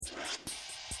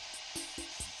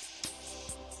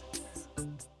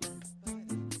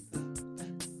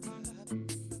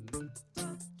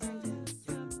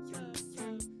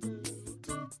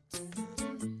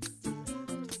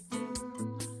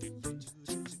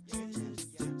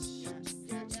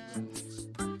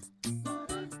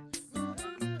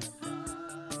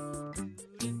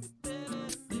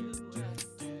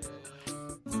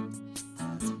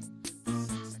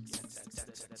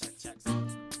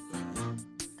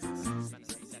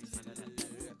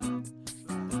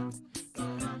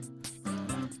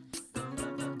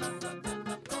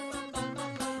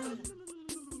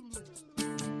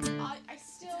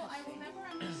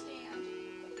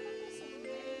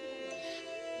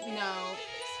No.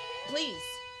 Please.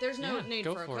 There's no need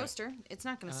go for a for it. coaster. It's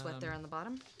not going to sweat there on the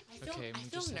bottom. I feel we nervous.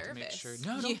 just have to make sure.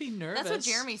 No, don't be nervous. That's what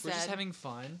Jeremy We're just said. having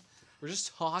fun. We're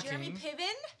just talking. Jeremy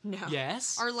Piven? No.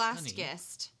 Yes. Our last honey.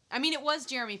 guest. I mean, it was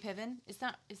Jeremy Piven. Is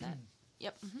that?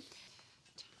 Yep.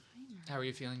 How are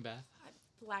you feeling, Beth?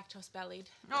 I'm lactose bellied.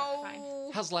 Oh.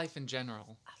 Fine. How's life in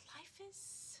general?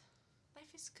 Life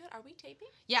is good. Are we taping?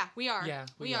 Yeah, we are. Yeah,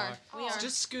 we are. We are.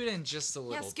 Just scoot in just a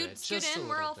little yeah, bit. scoot just in. a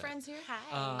We're little all bit. friends here.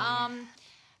 Hi.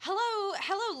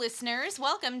 Hello, listeners.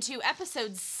 Welcome to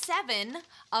episode 7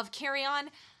 of Carry On.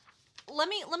 Let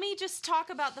me just talk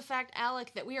about the fact,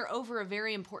 Alec, that we are over a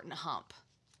very important hump,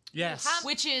 Yes.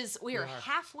 which is we are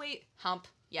halfway hump.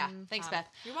 Yeah, thanks, hump. Beth.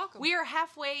 You're welcome. We are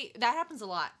halfway. That happens a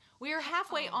lot. We are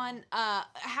halfway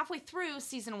halfway through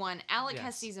season 1. Alec has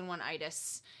Yes. season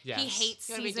 1-itis. Yes. He hates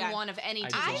You wanna be season done? 1 of any I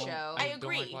TV don't- show. I I don't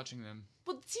like agree. watching them.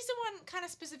 Well, season 1 kind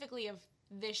of specifically of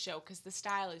this show because the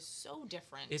style is so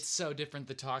different. It's so different.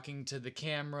 The talking to the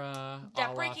camera, That a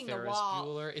la breaking the Ferris wall.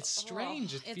 Bueller. It's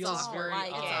strange. It it's feels awkward. very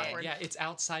Like odd. it. It's awkward. Yeah, it's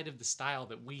outside of the style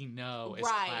that we know as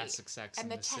right. classic Sex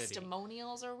and in the City.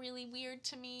 testimonials are really weird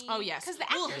to me. Oh, yes. because the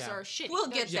We'll- actors Yeah. are shitty. We'll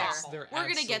They're get Yes, there. they're We're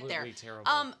gonna get there. absolutely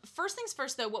terrible. First things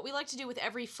first, though, what we like to do with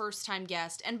every first-time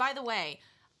guest, and by the way,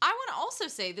 I want to also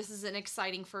say this is an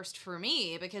exciting first for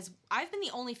me because I've been the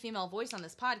only female voice on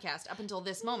this podcast up until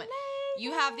this moment.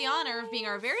 You have the honor of being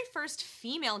our very first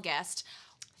female guest.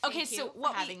 Okay, Thank you so for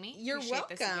what having me. You're Appreciate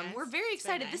this, welcome. you guys. We're very It's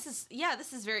very excited. nice.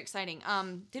 This is very exciting.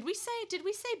 Did we say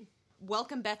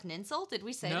welcome Beth Ninsel? Did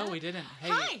we say no, that? we didn't. Hey,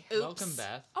 Hi. welcome, Oops.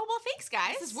 Beth. Oh well, thanks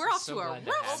guys. We're off So to a glad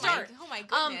to rough have you. start. Oh my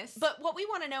goodness. But what we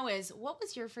want to know is, what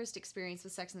was your first experience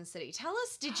with Sex in the City? Tell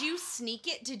us, did you sneak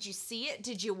it? Did you see it?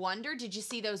 Did you wonder? Did you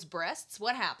see those breasts?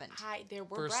 What happened? Hi, there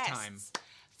were First breasts. time.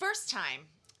 First time,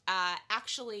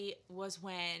 actually was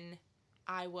when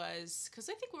I was, because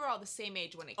I think we were all the same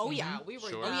age when it came Oh, yeah. out. We were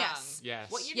Sure. young. Oh, yes.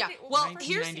 Yes. What year Yeah, did it? well,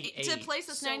 1998. here's to place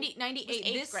us So, 98.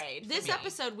 it was eighth grade for This me.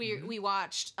 episode we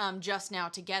watched just now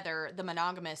together, The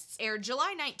Monogamists, aired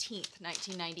July 19th,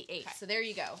 1998. Okay. So there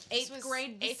you go. Eighth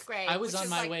grade. Eighth grade. I was which on is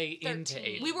my like way into 13.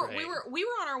 eighth We were grade.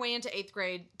 on our way into 8th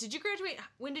grade. Did you graduate?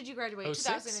 When did you graduate? 06?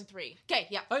 2003. Okay,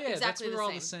 yeah. Oh yeah, exactly we were all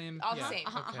same. the same. All the yeah. same.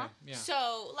 Okay. Yeah.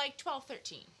 So like 12,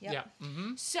 13. Yep. Yeah.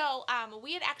 Mm-hmm. So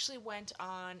we had actually went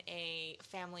on a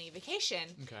family vacation,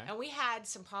 Okay. and we had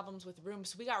some problems with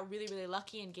rooms. So we got really, really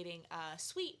lucky in getting a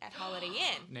suite at Holiday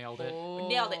Inn. Nailed it. Oh. We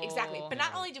nailed it exactly. But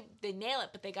not Yeah. only did they nail it,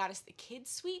 but they got us the kids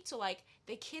suite. So like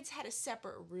the kids had a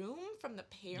separate room from the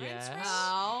parents' Yes. room,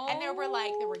 Oh, and there were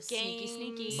sneaky, games.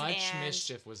 sneaky. Much and-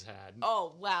 mischief was had.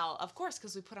 Oh well, of course,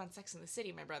 because we put on Sex in the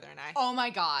City, my brother and I. Oh my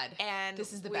God. And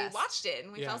this is the we best. watched it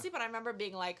and we Yeah. fell asleep. And I remember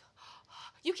being like,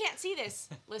 "You can't see this,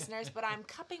 listeners, but I'm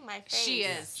cupping my face." She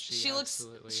Yeah, is. she She looks.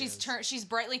 absolutely She's is. She's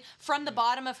brightly from the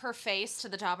bottom of her face to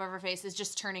the top of her face is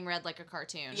just turning red like a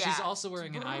cartoon. Yeah. She's also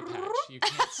wearing an eye patch. You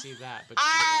can't see that, but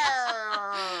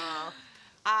Arr.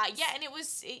 Yeah, and it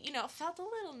was, it felt a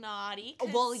little naughty. 'Cause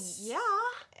Well, yeah.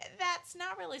 that's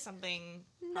not really something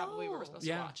probably we were supposed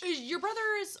Yeah. to watch. Your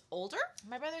brother is older.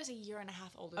 My brother's a year and a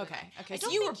half older. than Okay. I. Okay. I So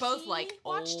don't you were think both he like,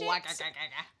 watched it. I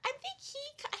I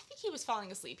think he was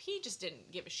falling asleep. He just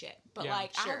didn't give a shit. But Yeah.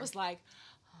 like Sure. I was like,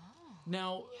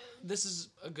 Now, this is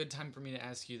a good time for me to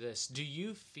ask you this. Do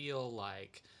you feel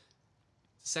like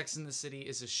Sex in the City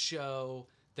is a show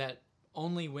that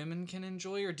only women can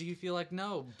enjoy, or do you feel like,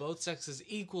 no, both sexes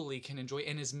equally can enjoy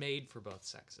and is made for both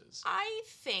sexes? I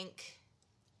think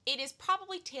it is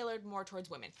probably tailored more towards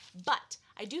women, but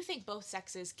I do think both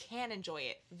sexes can enjoy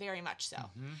it very much so.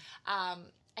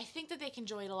 I think that they can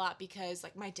enjoy it a lot because,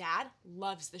 like, my dad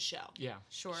loves the show. Yeah.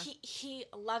 Sure. He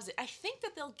loves it. I think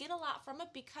that they'll get a lot from it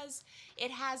because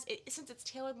since it's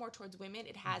tailored more towards women,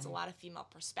 it has a lot of female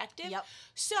perspective. Yep.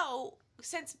 So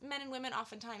since men and women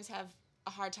oftentimes have a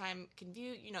hard time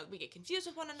we get confused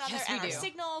with one another Yes, we and our do.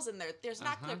 signals and there's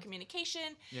not clear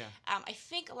communication. Yeah. I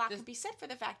think a lot can be said for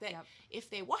the fact that Yep. if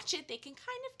they watch it, they can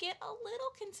kind of get a little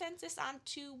consensus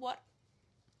onto what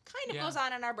kind of Yeah. goes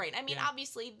on in our brain. I mean, Yeah.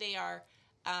 obviously they are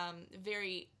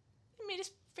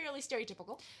just fairly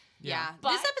stereotypical. Yeah.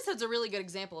 But- This episode's a really good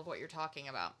example of what you're talking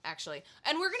about, actually.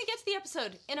 And we're going to get to the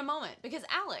episode in a moment because,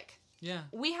 Alec, Yeah.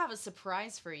 we have a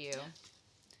surprise for you.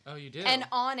 Oh, you do? An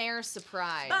on-air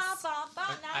surprise.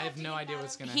 I have no idea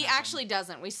what's going to He happen. actually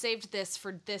doesn't. We saved this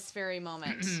for this very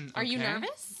moment. Are you Okay.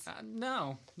 nervous?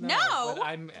 No. No? But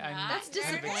I'm That's kind of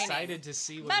disappointing. excited to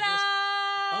see what it is.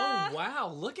 Ta-da! Oh, wow.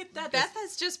 Look at that. Beth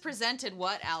has just presented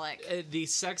what, Alec? The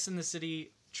Sex in the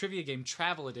City trivia game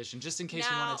travel edition, just in case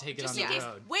you want to take it on the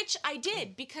road. Which I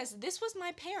did because this was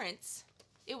my parents.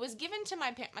 It was given to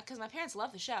my parents because my parents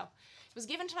love the show. It was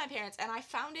given to my parents, and I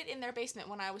found it in their basement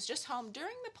when I was just home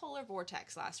during the polar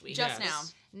vortex last week. Just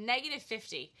Yes. now.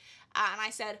 -50. And I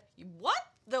said, what?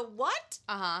 The what?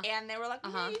 Uh-huh. And they were like,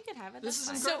 yeah, you can have it. This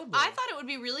That's is fine. incredible. So I thought it would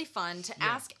be really fun to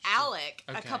ask Alec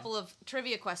a Okay. couple of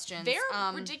trivia questions.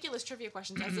 They're ridiculous trivia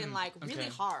questions, as in, like, really Okay.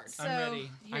 hard. So I'm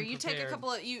ready. here, I'm you take a prepared.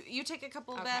 couple of you take a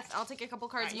couple, Okay. Beth. I'll take a couple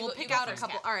cards. Alright, and you we'll go pick out a first,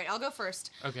 couple. Kat. All right, I'll go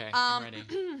first. Okay, I'm ready.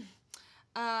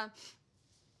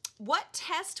 What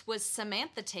test was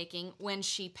Samantha taking when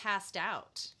she passed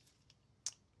out?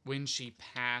 When she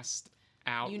passed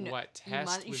out, You know- what you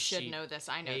test you was should she know this.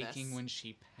 I know taking this. when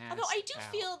she passed Although I do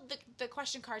out? feel the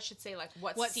question card should say, like,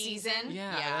 what season?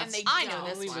 Yeah, Yeah, that's and they I know don't. this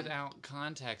totally one. without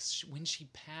context. When she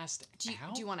passed Do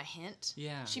out? you want a hint?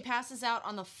 Yeah. She passes out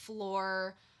on the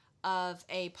floor of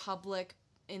a public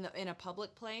in a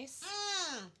public place.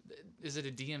 Is it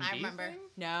a DMV I remember. thing?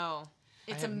 No,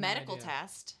 it's a have no medical idea.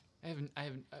 test. I have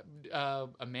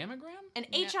a mammogram? An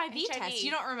No, HIV test. HIV.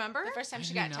 You don't remember? The first time I she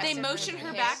do got not tested. They for motion her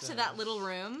HIV. back so. to that little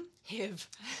room. HIV.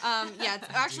 Yeah, it's,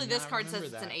 actually, this not card says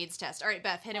remember it's an that. AIDS test. All right,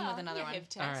 Beth, hit him with another yeah, one. HIV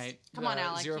test. All right. Come on,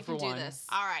 Alec. 0 You for can do 1. this.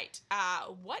 All right.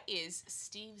 What is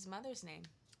Steve's mother's name?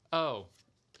 Oh,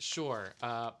 sure.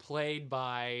 Played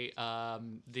by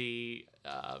the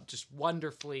just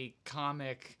wonderfully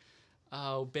comic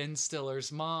Ben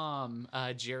Stiller's mom,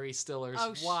 Jerry Stiller's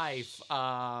Oh, wife.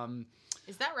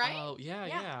 Is that right? Oh,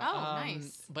 yeah. Oh,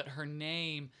 nice. But her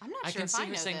name, I'm not I sure can if see I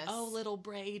her know saying, this. "Oh, little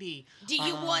Brady." Do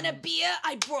you want a beer?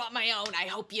 I brought my own. I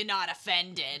hope you're not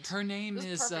offended. Her name was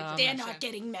is perfect. They're Impression. not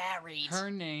getting married. her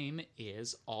name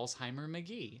is Alzheimer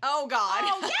McGee. Oh, God.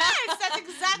 Oh, yes! That's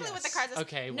exactly what the Yes. card says.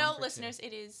 Okay, one No, for listeners,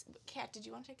 it is... Kat, did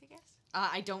you want to take a guess?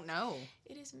 I don't know.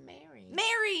 It is Mary.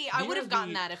 Mary! I We would are have gotten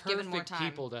the that if given more perfect time.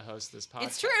 people to host this podcast.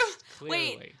 It's true.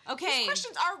 Clearly. Wait. Okay. These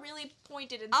questions are really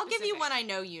pointed and I'll give you specific. one I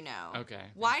know you know. Okay,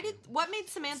 Why thank you. what made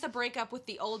Samantha break up with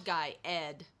the old guy,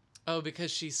 Ed? Oh, because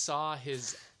she saw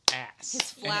his ass. His And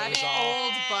it flabby was all-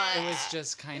 old butt. It was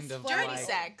just kind of Dirty like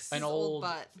sex. an His old old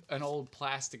butt. an old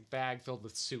plastic bag filled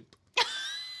with soup.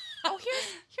 Oh,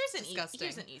 here's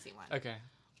Disgusting. an easy one. Okay.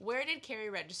 Where did Carrie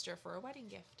register for a wedding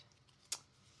gift?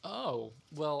 Oh,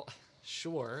 well,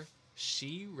 sure.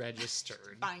 She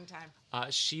registered. Buying time.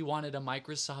 She wanted a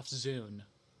Microsoft Zune.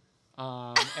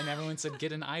 And everyone said,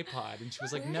 get an iPod. And she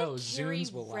was like, Where no, did Carrie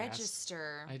Zunes will last.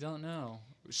 register? I don't know.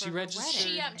 She her registered. wedding? She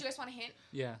do you guys want a hint?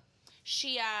 Yeah.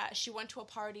 She went to a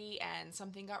party and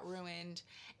something got ruined.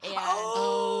 And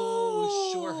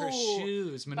Oh, sure. Her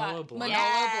shoes. Manolo But- Blahnik. Manolo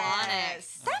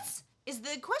Yes. Blahnik. Is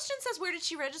the question says where did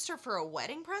she register for a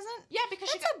wedding present? yeah, because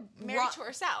she That's got a married ro- to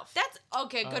herself. That's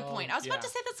okay. Good Oh, point. I was about yeah, to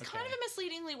say that's kind of okay. a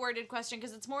misleadingly worded question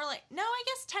because it's more like no. I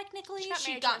guess technically She got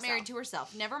she married to got married to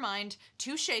herself. Never mind.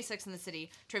 Touche. Sex in the City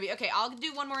trivia. Okay, I'll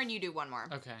do one more and you do one more.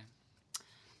 Okay.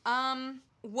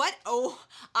 What? Oh,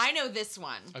 I know this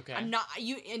one. Okay. I'm not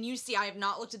you and you see I have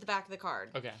not looked at the back of the card.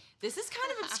 Okay. This is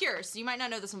kind of obscure, so you might not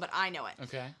know this one, but I know it.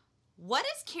 Okay. What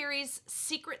is Carrie's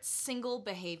secret single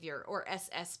behavior or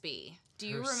SSB? Do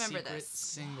you Her remember secret this?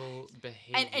 Single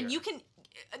behavior. And you can,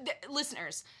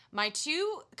 listeners, my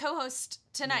two co-hosts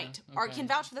tonight Yeah, okay. can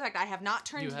vouch for the fact I have not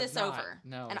turned You have this not. over,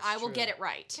 No, and it's I will true. get it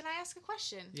right. Can I ask a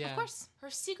question? Yeah. Of course,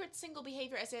 Her secret single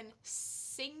behavior as in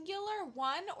singular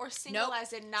one or single Nope.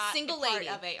 as in not single a part lady,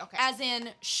 of a okay. as in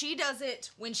she does it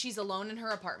when she's alone in her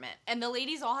apartment, and the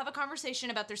ladies all have a conversation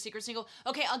about their secret single.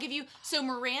 Okay, I'll give you. So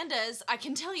Miranda's, I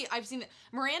can tell you, I've seen that.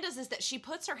 Miranda's is that she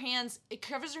puts her hands, it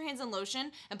covers her hands in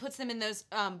lotion and puts them in those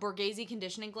Borghese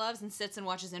conditioning gloves and sits and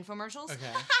watches infomercials.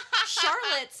 Okay.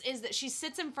 Charlotte's is that she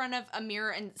sits in front of a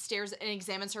mirror and stares and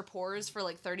examines her pores for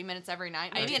like 30 minutes every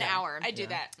night, maybe an Okay. hour. I do Yeah.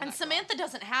 that. And Not Samantha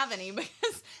doesn't have any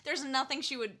because there's nothing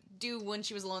she would do when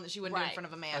she was alone that she wouldn't do in Right. front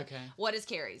of a man. Okay. What is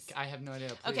Carrie's? I have no idea.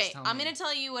 Please Okay, tell I'm me. going to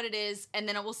tell you what it is, and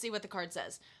then we'll see what the card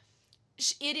says.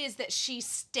 It is that she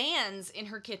stands in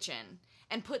her kitchen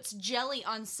and puts jelly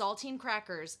on saltine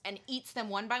crackers and eats them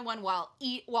one by one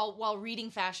while reading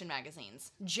fashion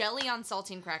magazines. Jelly on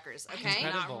saltine crackers, okay?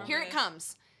 Incredible. remember Here it this.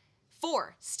 comes.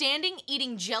 4, standing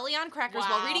eating jelly on crackers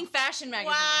Wow. while reading fashion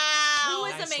magazines. Wow. Who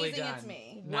is Nicely amazing? done. It's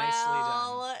me. Nicely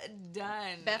well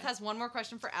done. Beth has one more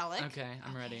question for Alec. Okay,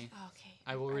 I'm ready. Okay.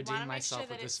 I will wanna redeem make myself sure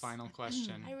that with this it's- final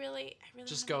question. I really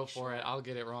Just wanna go make for sure. it. I'll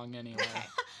get it wrong anyway.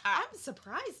 I'm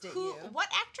surprised at you. What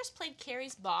actress played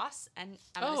Carrie's boss? And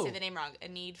I'm gonna Oh. say the name wrong.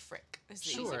 Enid Frick. Is the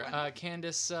easy Sure. one.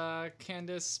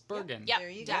 Candace Bergen. Yep. There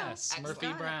you done. go. Yes, Excellent.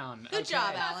 Murphy Brown. Good job,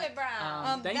 Okay. Alec. Murphy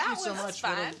Brown. Thank that you so was much.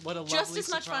 fun. What a lovely Just as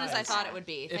much fun as I surprise. thought it would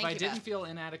be. If Thank I you, didn't Beth. feel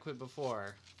inadequate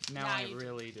before, now Now I you do.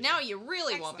 really do. Now you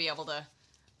really won't be able to.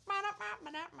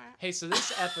 Hey, so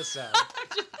this episode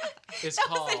is That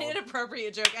called. was an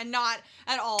inappropriate joke and not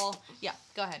at all. Yeah,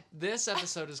 go ahead. This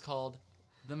episode is called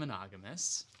the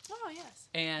monogamists. Oh, yes.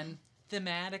 And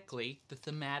thematically, the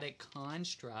thematic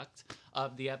construct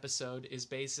of the episode is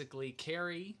basically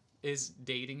Carrie is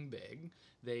dating Big.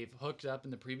 They've hooked up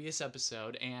in the previous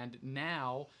episode, and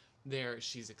now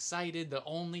she's excited. The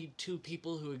only two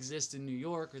people who exist in New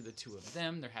York are the two of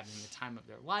them. They're having the time of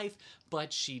their life,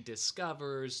 but she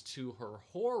discovers to her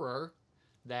horror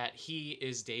that he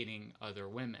is dating other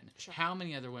women. Sure. How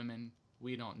many other women,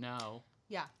 we don't know.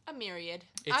 Yeah. A myriad.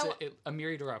 It's a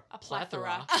myriad or a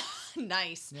plethora.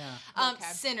 Nice. Yeah. Okay.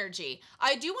 Synergy.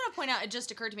 I do want to point out, it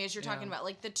just occurred to me as you're talking about,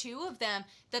 like, the two of them,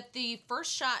 that the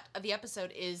first shot of the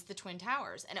episode is the Twin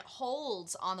Towers, and it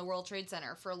holds on the World Trade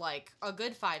Center for, like, a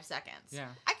good 5 seconds. Yeah.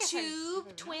 I guess Two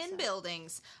twin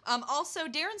buildings. Also,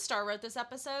 Darren Star wrote this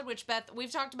episode, which, Beth,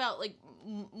 we've talked about, like,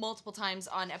 multiple times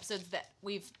on episodes that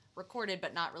we've recorded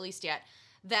but not released yet,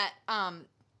 that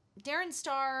Darren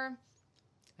Star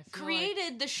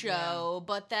created the show,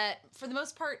 but that for the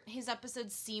most part his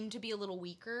episodes seem to be a little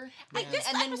weaker. Yeah. This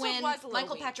And then episode when was a little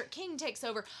Michael weak. Patrick King takes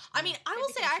over, I mean, I It will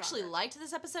say became I actually stronger. liked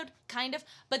this episode, kind of,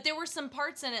 but there were some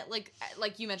parts in it,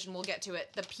 like you mentioned, we'll get to it,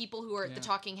 the people who are the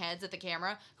talking heads at the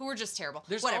camera who were just terrible.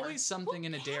 There's Whatever. always something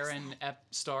in a Darren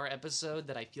Star episode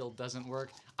that I feel doesn't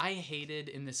work. I hated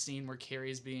in the scene where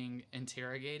Carrie's being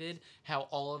interrogated how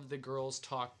all of the girls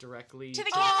talk directly To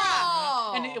the camera.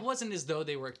 Oh. And it wasn't as though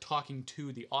they were talking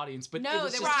to the audience, but No, it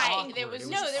was they just were- Right, awkward. there was- It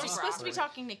No, just they were supposed to be awkward.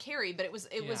 talking to Carrie, but it was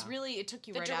Yeah. really, it took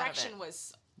you The right out of direction it.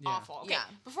 was Yeah. awful. Okay, Yeah.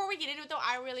 before we get into it, though,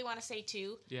 I really want to say,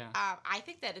 too, Yeah. I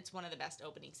think that it's one of the best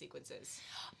opening sequences.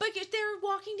 But they're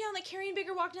walking down, like Carrie and Big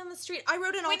are walking down the street. I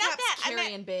wrote in all Wait, not caps, that. I Carrie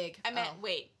meant- and Big. I meant, Oh.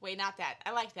 wait, not that.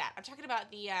 I like that. I'm talking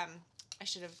about the, I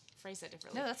should have phrased that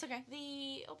differently. No, that's okay.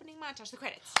 The opening montage, the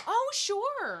credits. Oh,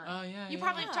 sure. Oh, yeah, You yeah.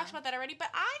 probably Yeah. have talked about that already, but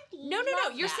I No.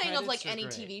 love You're that. saying of like Credits are any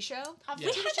great. TV show. Of We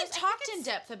TV haven't shows, I think talked it's- in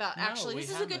depth about. No, Actually, we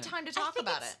this is a good haven't. time to I talk think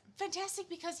about it's it. fantastic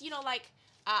because, like,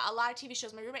 a lot of TV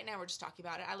shows, my roommate and I were just talking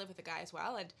about it. I live with a guy as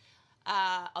well, and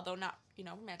although not,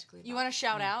 romantically. You want to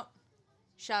shout out?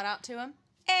 Shout out to him.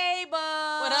 Abel?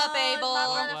 What up, Abel? My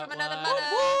brother What, from another what? mother.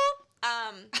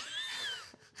 Whoop,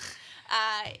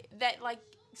 That, like,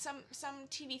 some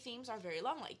TV themes are very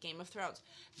long, like Game of Thrones.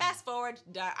 Fast forward,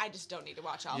 I just don't need to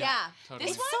watch all Yeah, that. totally.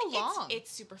 This It's one, so long.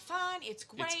 It's super fun. It's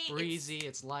great. It's breezy,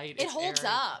 it's light, It it's holds airy.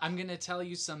 up. I'm going to tell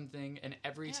you something, and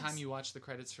every Yes. time you watch the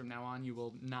credits from now on, you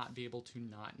will not be able to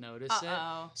not notice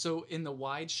Uh-oh. it. So in the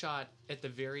wide shot at the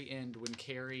very end,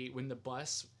 when the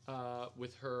bus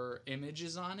with her image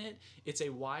is on it, it's a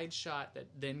wide shot that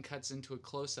then cuts into a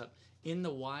close-up. In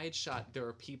the wide shot, there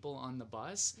are people on the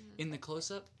bus. In the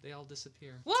close-up, they all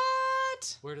disappear.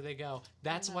 What? Where do they go?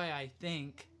 That's why I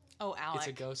think Oh, Alec. it's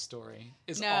a ghost story.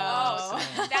 Is No. all I'm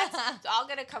saying. That's all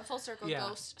gonna come full circle. Yeah.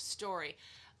 Ghost story.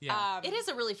 Yeah. It is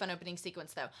a really fun opening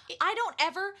sequence, though. I don't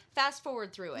ever fast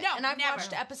forward through it. No, and I've never.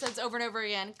 watched episodes over and over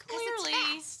again. 'Cause Clearly,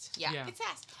 it's fast. Yeah. Yeah. It's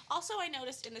fast. Also, I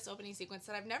noticed in this opening sequence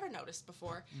that I've never noticed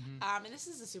before, and this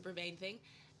is a super vain thing.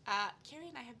 Carrie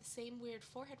and I have the same weird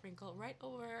forehead wrinkle right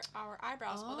over our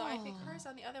eyebrows, although I think hers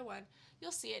on the other one.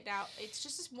 You'll see it now. It's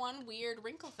just this one weird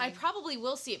wrinkle thing. I probably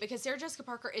will see it because Sarah Jessica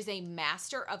Parker is a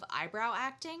master of eyebrow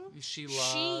acting. She She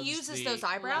loves uses the those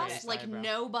eyebrows raised like eyebrow.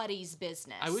 nobody's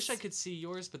business. I wish I could see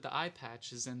yours, but the eye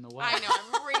patch is in the way. I know.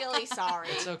 I'm really sorry.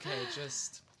 It's okay,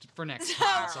 just for next time.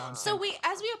 That's all I'm So saying.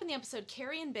 as we open the episode,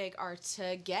 Carrie and Big are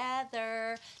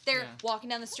together. They're Yeah. walking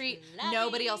down the street. Lovey.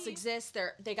 Nobody else exists.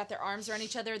 They got their arms around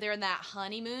each other. They're in that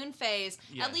honeymoon phase,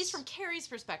 at Yes. least from Carrie's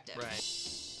perspective.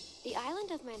 Right. The island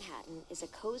of Manhattan is a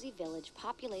cozy village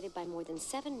populated by more than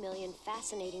 7 million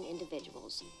fascinating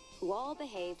individuals who all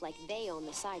behave like they own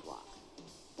the sidewalk.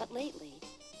 But lately,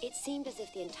 it seemed as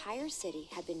if the entire city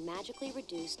had been magically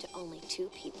reduced to only 2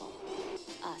 people.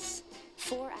 Us.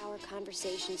 4-hour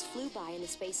conversations flew by in the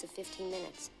space of 15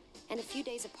 minutes, and a few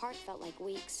days apart felt like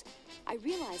weeks. I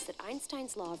realized that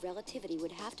Einstein's law of relativity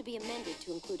would have to be amended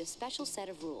to include a special set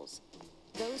of rules.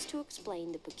 Those to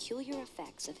explain the peculiar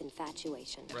effects of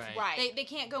infatuation. Right. Right. They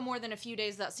can't go more than a few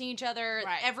days without seeing each other.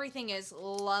 Right. Everything is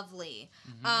lovely.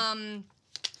 Mm-hmm.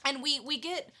 And we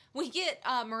get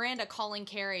Miranda calling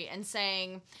Carrie and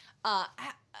saying,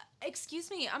 excuse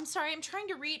me, I'm sorry, I'm trying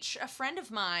to reach a friend of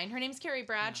mine. Her name's Carrie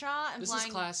Bradshaw. This is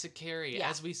classic Carrie, Yeah.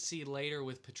 as we see later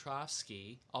with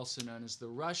Petrovsky, also known as the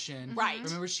Russian. Right.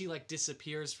 Remember, she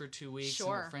disappears for 2 weeks, and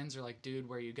Sure. her friends are like, "Dude,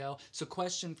 where you go?" So,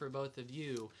 question for both of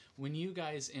you: when you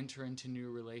guys enter into new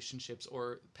relationships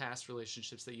or past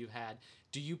relationships that you've had,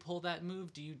 do you pull that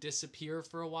move? Do you disappear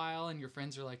for a while, and your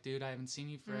friends are like, "Dude, I haven't seen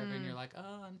you forever," and you're like,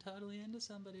 "Oh, I'm totally into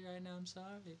somebody right now. I'm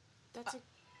sorry." That's a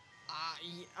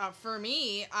for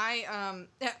me,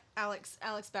 Alex,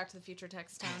 Back to the Future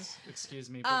text tone. Excuse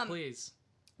me, but please.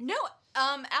 No,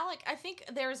 Alec, I think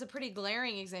there's a pretty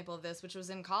glaring example of this, which was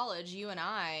in college. You and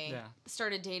I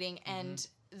started dating, and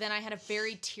then I had a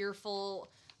very tearful,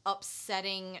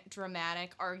 upsetting,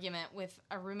 dramatic argument with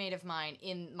a roommate of mine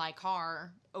in my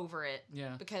car over it.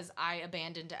 Yeah. Because I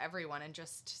abandoned everyone and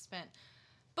just spent...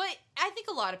 But I think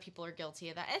a lot of people are guilty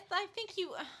of that. I think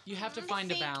You have to find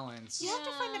a balance. You have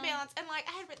to find a balance. And, like,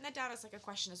 I had written that down as, like, a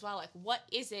question as well. Like, what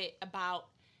is it about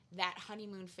that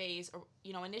honeymoon phase, or,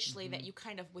 you know, initially that you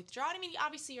kind of withdraw? I mean,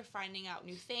 obviously you're finding out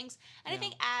new things. And I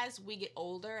think as we get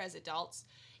older, as adults,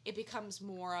 it becomes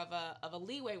more of a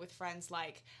leeway with friends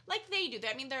like they do.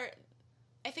 I mean,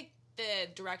 I think the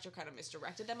director kind of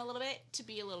misdirected them a little bit to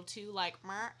be a little too, like,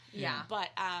 meh. Yeah. But,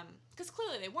 because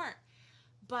clearly they weren't.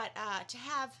 But to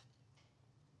have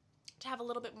a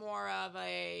little bit more of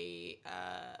a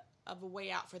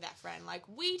way out for that friend, like,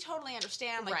 we totally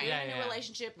understand, like, you're in a new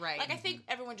relationship, right? Like, I think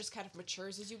everyone just kind of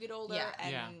matures as you get older,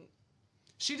 and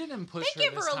she didn't push. They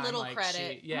give this her a time, little like,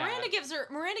 credit. Miranda gives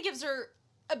her.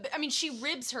 I mean, she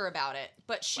ribs her about it,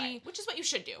 but which is what you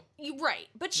should do.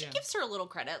 But she gives her a little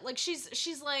credit. Like,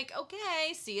 she's like,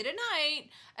 okay, see you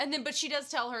tonight. And then, but she does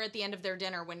tell her at the end of their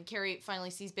dinner, when Carrie finally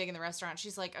sees Big in the restaurant,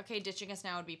 she's like, okay, ditching us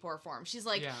now would be poor form. She's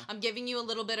like, I'm giving you a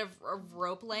little bit of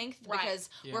rope length because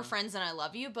we're friends and I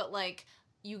love you, but, like,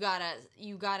 you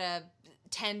gotta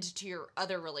tend to your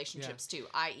other relationships too,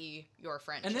 i.e. your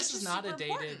friendship. And this is not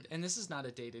important.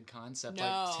 a dated concept.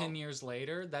 No. Like 10 years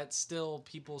later,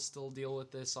 people still deal with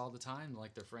this all the time.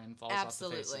 Like, their friend falls off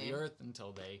the face of the earth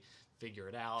until they figure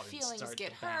it out. Feelings and start get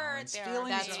to hurt. balance. Feelings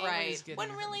That's are right. always getting When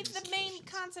hurt really in these the main situations.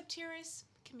 concept here is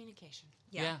communication.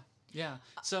 Yeah.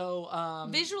 So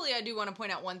visually, I do want to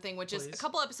point out one thing, which is a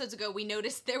couple episodes ago we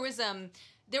noticed there was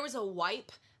a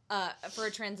wipe for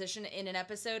a transition in an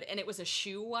episode, and it was a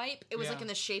shoe wipe. It was like in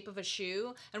the shape of a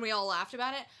shoe, and we all laughed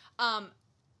about it.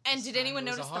 And did anyone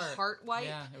notice the heart wipe?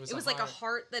 Yeah, it was like a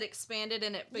heart that expanded,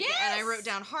 and and I wrote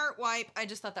down heart wipe. I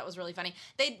just thought that was really funny.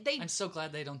 I'm so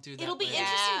glad they don't do that. It'll be later.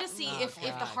 interesting to see if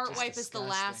the heart just wipe is the disgusting.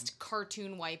 last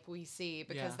cartoon wipe we see,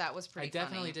 because that was pretty funny. I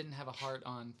definitely didn't have a heart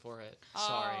on for it.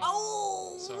 Sorry.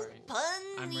 Oh, sorry. Puns.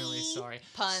 I'm really sorry.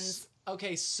 Puns.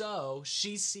 Okay, so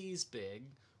she sees Big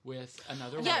with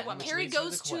another woman. Yeah, which Carrie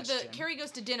leads Carrie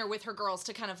goes to dinner with her girls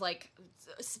to kind of like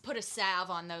put a salve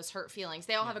on those hurt feelings.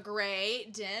 They all have a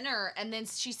great dinner, and then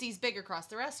she sees Big across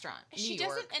the restaurant. She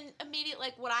doesn't immediately,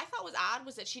 like, what I thought was odd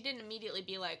was that she didn't immediately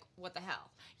be like, what the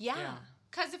hell? Yeah.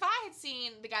 Because if I had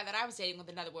seen the guy that I was dating with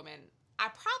another woman, I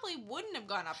probably wouldn't have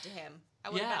gone up to him.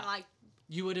 I would have been like,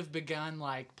 you would have begun,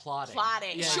 like, plotting.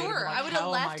 Yeah, sure. I would have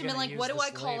left and been like, what do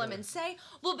I call later? him and say?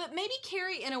 Well, but maybe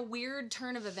Carrie, in a weird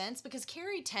turn of events, because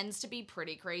Carrie tends to be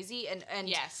pretty crazy, and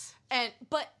yes.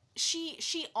 But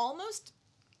she almost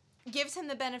gives him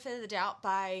the benefit of the doubt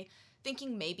by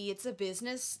thinking maybe it's a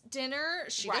business dinner.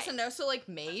 She doesn't know, so, like,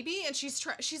 maybe. And she's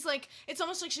like, it's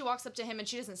almost like she walks up to him, and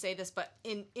she doesn't say this, but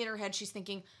in her head she's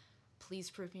thinking, please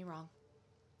prove me wrong.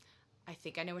 I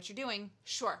think I know what you're doing.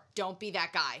 Sure. Don't be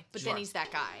that guy. But then he's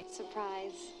that guy.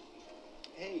 Surprise.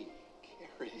 Hey,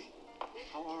 Carrie.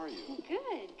 How are you?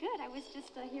 Good. I was just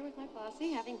here with my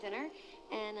posse having dinner,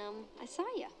 and I saw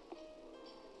you.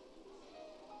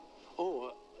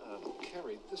 Oh,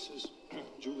 Carrie, this is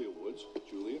Julia Woods.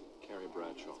 Julia, Carrie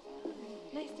Bradshaw.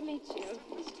 Nice to meet you.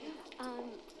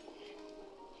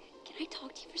 Can I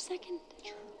talk to you for a second?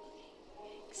 Sure.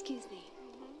 Excuse me.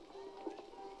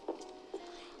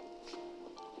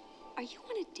 Are you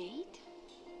on a date?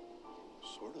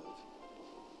 Sort of.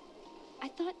 I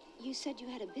thought you said you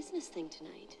had a business thing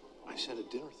tonight. I said a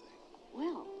dinner thing.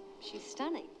 Well, she's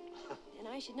stunning. And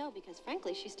I should know because,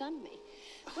 frankly, she stunned me.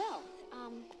 Well,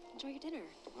 enjoy your dinner.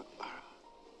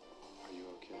 Are you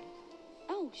okay?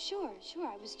 Oh, sure.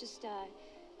 I was just,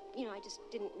 I just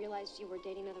didn't realize you were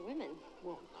dating other women.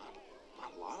 Well,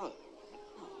 not a lot of other women.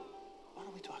 Oh. Why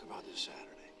don't we talk about this Saturday?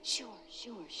 Sure.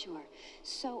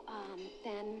 So,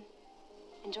 then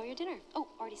enjoy your dinner. Oh,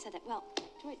 already said that. Well,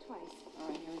 enjoy it twice. All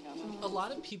right, here we go. A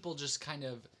lot of people just kind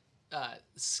of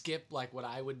skip, like, what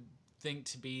I would think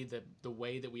to be the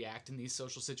way that we act in these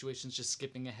social situations, just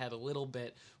skipping ahead a little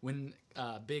bit when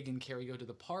Big and Carrie go to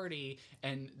the party,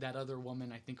 and that other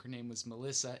woman, I think her name was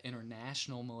Melissa,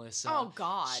 International Melissa. Oh,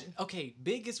 God. Okay,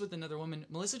 Big is with another woman.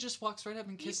 Melissa just walks right up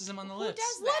and kisses him on the lips.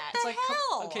 does What that? the It's like,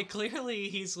 hell? okay, clearly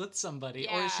he's with somebody.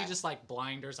 Or is she Yeah. just like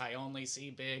blinders, I only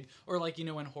see Big? Or like,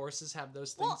 when horses have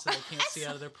those things so they can't see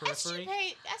out of their periphery.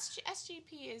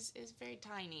 SGP is very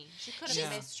tiny. She could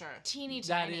have missed her. Teeny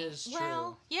That tiny. is true.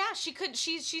 Well, yeah, she could.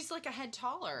 She's like a head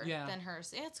taller Yeah. than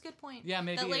hers. Yeah, it's a good point. Yeah,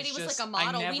 maybe that lady it's was just, like a I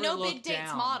model. We never know Big looked dates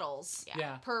down. models.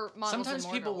 Yeah. Per models Sometimes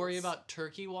and people worry mortals. about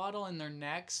turkey waddle in their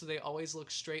neck, so they always look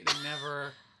straight. They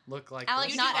never look like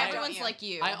Alex, this. not I- everyone's yeah. like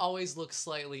you. I always look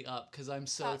slightly up because I'm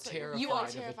so That's what terrified you are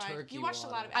of a turkey You watched a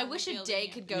lot of I Ellen wish a Fielding day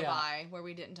and- could go Yeah. by where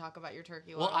we didn't talk about your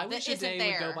turkey Well, waddle. I that wish a isn't day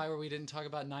there. would go by where we didn't talk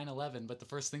about 9/11, but the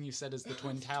first thing you said is the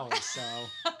Twin Towers, so...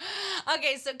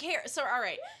 Okay, so all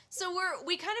right. So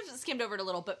we kind of skimmed over it a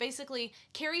little, but basically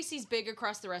Carrie sees Big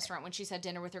across the restaurant when she's had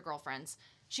dinner with her girlfriends.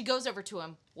 She goes over to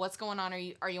him. What's going on?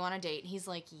 Are you on a date? And he's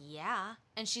like, yeah.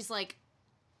 And she's like,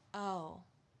 oh,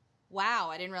 wow,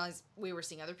 I didn't realize we were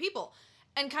seeing other people.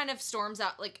 And kind of storms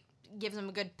out, like gives him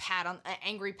a good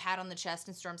angry pat on the chest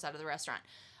and storms out of the restaurant.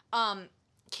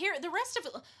 The rest of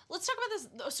it, let's talk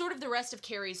about this, sort of the rest of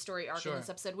Carrie's story arc in this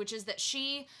episode, which is that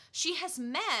she has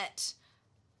met.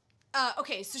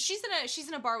 Okay, so she's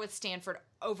in a bar with Stanford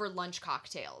over lunch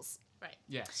cocktails. Right.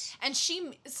 Yes. And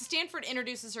Stanford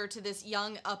introduces her to this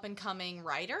young up and coming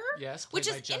writer. Yes, which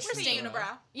played is by Justin interesting.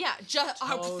 Theroux. Yeah,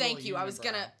 Total thank you.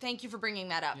 unibrow. Thank you for bringing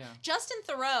that up. Yeah. Justin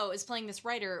Theroux is playing this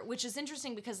writer, which is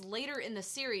interesting because later in the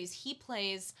series he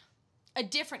plays a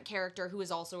different character who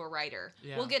is also a writer.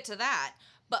 Yeah. We'll get to that,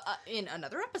 but in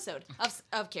another episode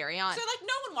of Carry On. So like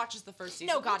no one watches the first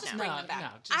season. No, God, We'll just no. bring them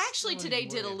back. just I actually don't today even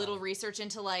did a worry little about it. research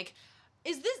into like,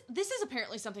 this is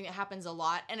apparently something that happens a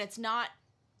lot, and it's not.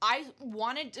 I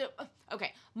wanted to.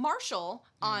 Okay, Marshall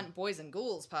on Boys and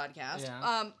Ghouls podcast.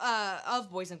 Yeah. Of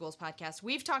Boys and Ghouls podcast,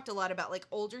 we've talked a lot about like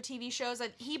older TV shows.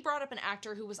 He brought up an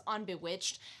actor who was on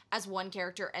Bewitched as one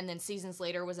character, and then seasons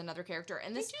later was another character.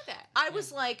 And this, do that. I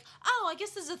was like, oh, I guess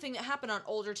this is a thing that happened on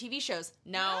older TV shows.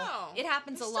 No, it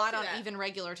happens we a still lot do on that. even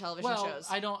regular television Well, shows.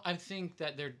 I think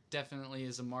that there definitely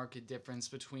is a marked difference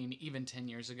between even 10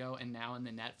 years ago and now in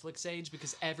the Netflix age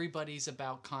because everybody's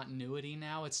about continuity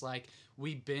now. It's like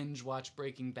we binge watch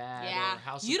Breaking Bad Yeah. or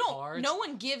House You of don't. Cards. No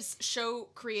one gives show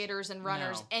creators and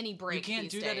runners No. any break. You can't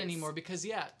these do that days. anymore because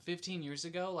 15 years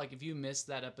ago, like if you missed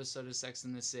that episode of Sex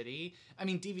and the City, I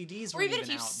mean DVDs Or weren't even if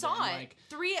you out saw then, it like,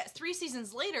 three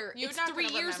seasons later, You're it's not 3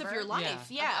 gonna years of your remember. life.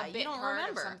 Yeah. Yeah, A you bit don't part of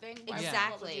remember. something. What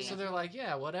Exactly. would you So they're like,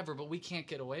 yeah, whatever, but we can't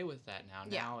get away with that now.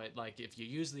 Yeah. Now it like if you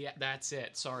use that's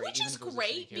it. Sorry, Which even is if it was a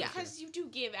great shitty character. because you do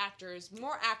give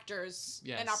more actors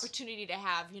Yes. an opportunity to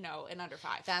have, an under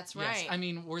 5. That's Yes, right. I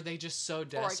mean, were they just so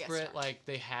guest desperate, star. like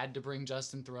they had to bring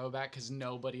Justin Theroux back because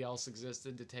nobody else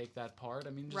existed to take that part?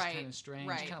 I mean, just Right, kind of strange,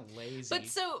 right. kind of lazy. but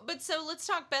so let's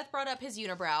talk. Beth brought up his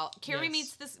unibrow. Carrie Yes.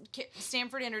 meets this.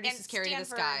 Stanford introduces And Carrie to this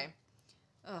Stanford- guy.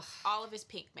 Ugh. All of his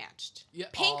pink matched. yeah,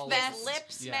 pink all of vest, His them.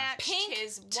 lips Yeah. matched. Pink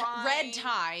his red wine.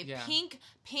 tie. Yeah.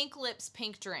 Pink lips.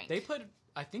 Pink drink.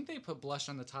 I think they put blush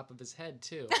on the top of his head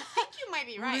too. I think you might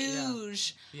be right.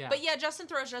 Rouge. Yeah. But yeah, Justin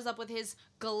Theroux shows up with his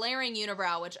glaring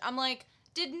unibrow, which I'm like,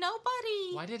 did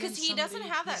nobody? Why didn't Because he doesn't somebody-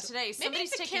 have that he's- today. Maybe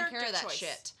Somebody's it's a taking care of character that choice.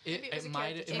 shit. Maybe it was a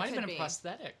might character it might have could been be. a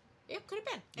prosthetic. It could have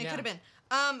been. It Yeah. could have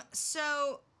been.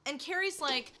 And Carrie's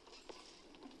like,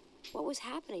 What was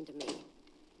happening to me?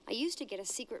 I used to get a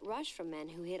secret rush from men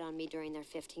who hit on me during their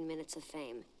 15 minutes of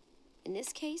fame. In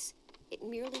this case, it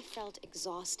merely felt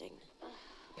exhausting.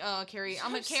 oh, Carrie,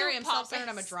 I'm So Carrie. I'm self-centered. I'm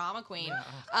a pompous. drama queen. Yeah,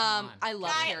 oh, come on. I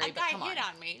love Carrie, A but guy come hit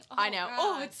on. on me. I know.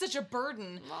 Oh, God. it's such a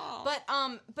burden.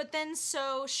 Oh. But then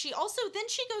so she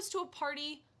goes to a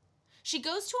party. She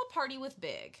goes to a party with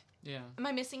Big. Yeah. Am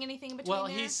I missing anything in between Well,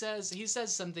 there? he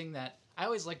says something that I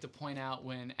always like to point out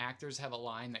when actors have a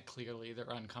line that clearly they're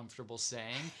uncomfortable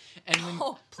saying. And when,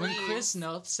 Oh, when please. Chris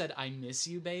Noth said, "I miss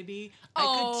you, baby," I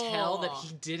could tell that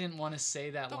he didn't want to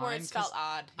say that The line. words felt 'cause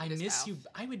odd in I his miss mouth. you.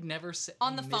 I would never say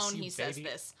On the "I miss phone, you, he says baby."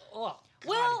 this. Oh, God,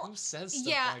 Well, who says stuff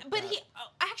yeah, like but that? he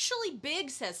actually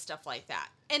Big says stuff like that,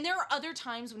 and there are other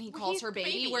times when he Well, calls he's her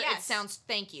baby, baby, where it yes. sounds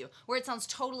where it sounds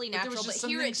totally But there natural, was but just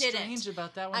here something it didn't. strange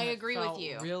about that one. I that agree with felt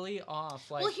you. Really off.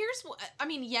 Like, Well, here's what I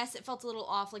mean. Yes, it felt a little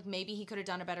off. Like maybe he could have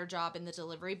done a better job in the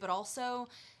delivery, but also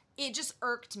it just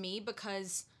irked me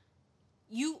because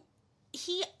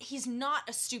he's not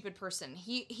a stupid person.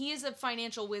 He is a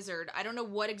financial wizard. I don't know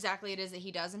what exactly it is that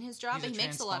he does in his job, He's but a he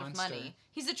makes a lot of transponster. money.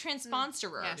 He's a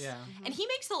transponsterer. Yes. yeah. And he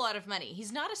makes a lot of money.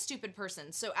 He's not a stupid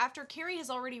person. So after Carrie has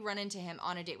already run into him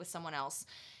on a date with someone else,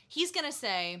 he's going to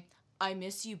say, "I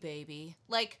miss you, baby."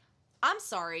 Like, I'm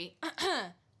sorry.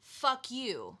 Fuck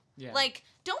you. Yeah. Like,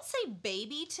 don't say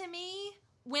baby to me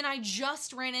when I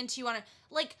just ran into you on a...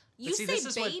 Like, you But see, say this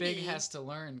is baby... what Big has to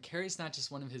learn. Carrie's not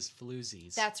just one of his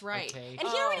floozies. That's right. Okay? And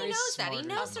he already Carrie's knows that. He smarter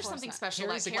knows than there's that. something not. special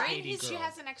Carrie's about a Carrie. Katie She girl.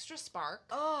 has an extra spark.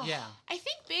 Oh. Yeah. I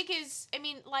think Big is,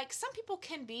 like, some people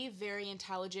can be very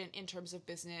intelligent in terms of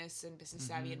business and business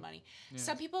savvy and money.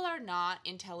 Some people are not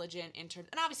intelligent in terms,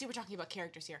 and obviously we're talking about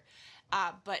characters here,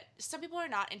 but some people are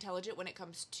not intelligent when it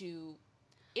comes to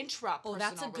intrapersonal Oh,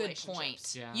 that's a good relationships.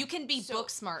 point. Yeah. You can be So- book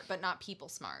smart, but not people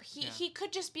smart. He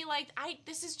could just be like,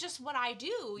 this is just what I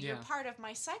do. You're Yeah. part of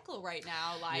my cycle right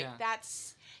now. Like Yeah.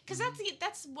 that's because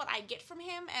that's what I get from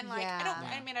him. And like Yeah.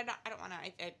 I don't want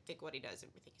to. I think what he does. I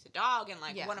think he's a dog. And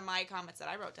like Yeah. one of my comments that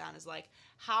I wrote down is like,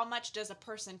 how much does a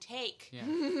person take Yeah.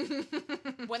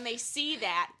 when they see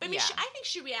that? But I mean, Yeah. I think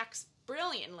she reacts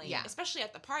brilliantly, Yeah. especially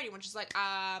at the party when she's like,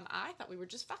 I thought we were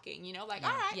just fucking, you know, like,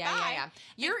 all right, Yeah, bye. yeah,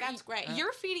 yeah. I think that's great.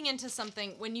 You're feeding into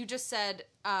something when you just said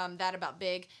that about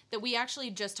Big that we actually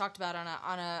just talked about on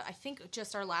a I think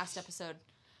just our last episode.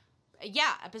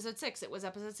 Yeah, episode 6. It was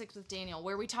episode 6 with Daniel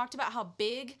where we talked about how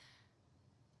Big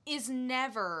is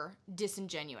never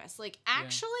disingenuous. Like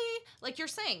actually, like you're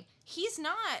saying, he's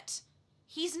not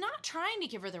trying to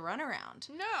give her the runaround.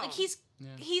 No. Like he's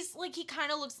like he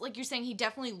kind of looks like you're saying he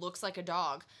definitely looks like a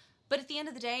dog. But at the end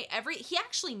of the day, he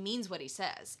actually means what he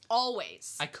says.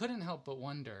 Always. I couldn't help but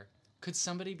wonder, could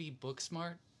somebody be book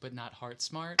smart but not heart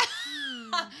smart?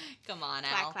 Come on,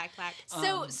 Clack, Al. clack, clack.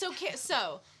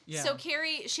 Yeah. So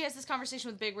Carrie, she has this conversation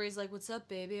with Big where he's like, "What's up,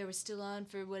 baby? Are we still on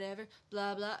for whatever?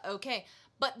 Blah blah." Okay,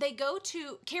 but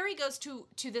Carrie goes to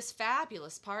this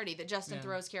fabulous party that Justin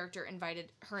Theroux's character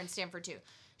invited her and Stanford to.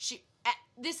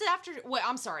 This is after. Wait,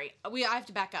 I'm sorry. I have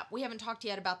to back up. We haven't talked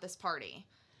yet about this party.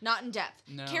 Not in depth.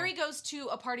 No. Carrie goes to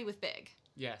a party with Big.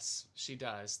 Yes, she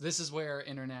does. This is where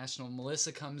international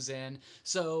Melissa comes in.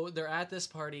 So they're at this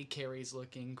party. Carrie's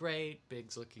looking great.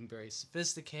 Big's looking very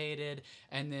sophisticated.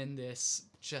 And then this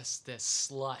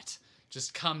slut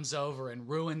just comes over and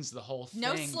ruins the whole thing.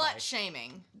 No slut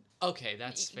shaming. Okay,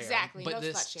 that's fair. Exactly, But no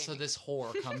this, slut so shaming. this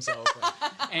whore comes over,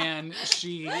 and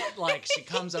she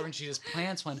comes over and she just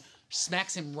plants one,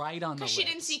 smacks him right on the lips. Because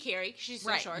she didn't see Carrie. 'Cause she's so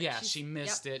Right. short. Yeah, she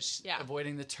missed it, Yeah.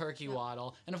 avoiding the turkey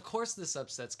waddle. And of course this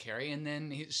upsets Carrie, and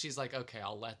then she's like, okay,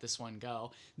 I'll let this one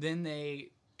go. Then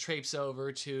they traipse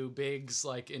over to Big's,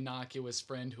 like, innocuous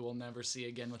friend who we'll never see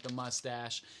again with the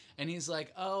mustache. And he's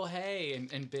like, oh, hey.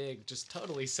 And Big just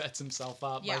totally sets himself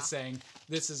up by saying,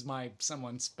 this is my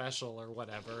someone special or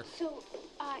whatever. So,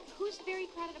 whose very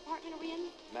crowded apartment are we in?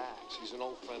 Max, he's an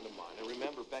old friend of mine. And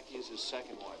remember, Becky is his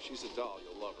second wife. She's a doll.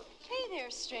 You'll love her. Hey there,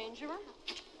 stranger.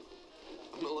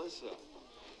 Melissa,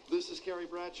 this is Carrie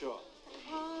Bradshaw.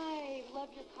 Hi, love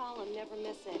your column, never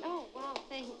miss it. Oh, wow,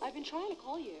 thanks. I've been trying to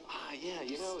call you. Ah, yeah,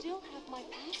 you know, Still have my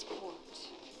passport.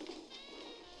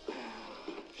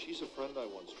 she's a friend I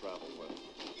once traveled with.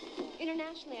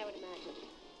 Internationally, I would imagine.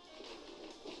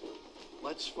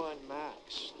 Let's find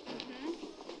Max.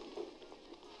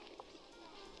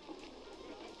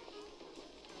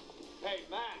 Hey,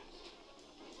 Max.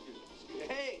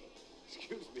 Hey,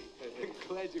 excuse me.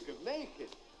 Glad you could make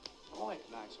it. Oh,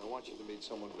 Max, I want you to meet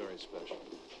someone very special.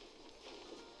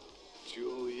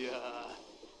 Julia.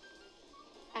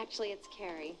 Actually, it's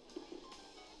Carrie.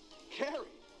 Carrie.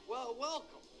 Well, welcome.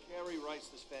 Carrie writes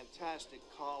this fantastic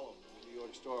column in the New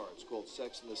York Star. It's called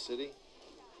Sex in the City.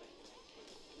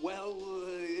 Well,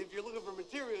 if you're looking for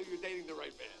material, you're dating the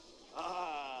right man.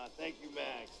 Ah, thank you,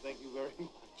 Max. Thank you very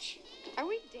much. Are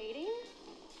we dating?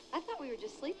 I thought we were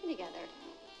just sleeping together.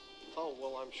 Oh,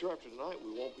 well, I'm sure after tonight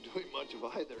we won't be doing much of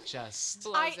either. Just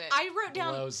Blows it. I wrote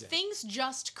down Blows it. things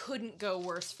just couldn't go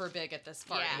worse for Big at this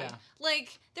party. Yeah. Yeah.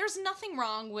 Like there's nothing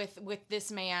wrong with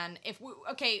this man.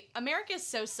 America is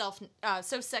so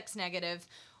sex negative.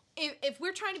 If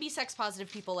we're trying to be sex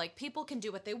positive people, like people can do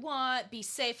what they want, be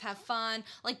safe, have fun.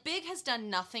 Like Big has done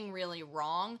nothing really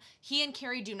wrong. He and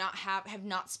Carrie have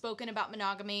not spoken about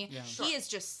monogamy. Yeah. He is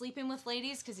just sleeping with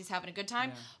ladies because he's having a good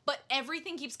time. Yeah. But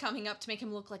everything keeps coming up to make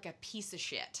him look like a piece of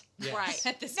shit. Yes. Right.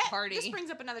 At this party. This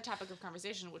brings up another topic of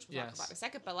conversation, which we'll talk Yes. about in a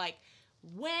second. But like,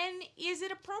 when is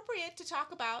it appropriate to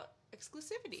talk about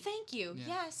exclusivity? Thank you. Yeah.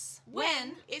 Yes.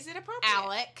 When is it appropriate?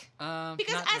 Alec.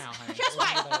 Because not as now, honey. here's We'll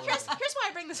why. talk about it Here's later. why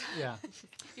I bring this up. Yeah.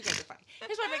 You guys are funny.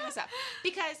 Here's why I bring this up.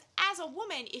 Because as a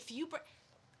woman, if you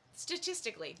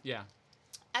statistically, Yeah.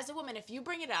 as a woman, if you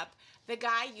bring it up, the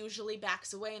guy usually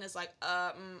backs away and is like,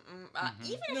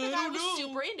 even if the guy was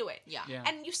super into it. Yeah. Yeah.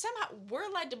 And you somehow, we're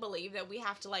led to believe that we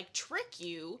have to like trick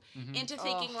you into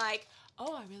thinking like,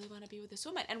 oh, I really want to be with this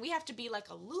woman. And we have to be like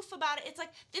aloof about it. It's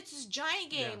like, it's this giant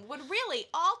game. Yeah. What really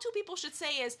all two people should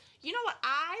say is, you know what,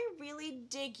 I really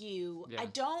dig you. Yeah. I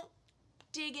don't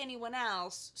dig anyone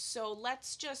else, so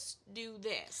let's just do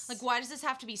this. Like, why does this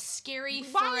have to be scary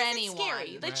Why for is anyone? it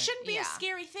scary? That Right. shouldn't be Yeah. a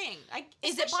scary thing.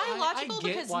 Is it especially- biological I get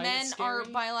because why men it's are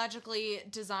scary. biologically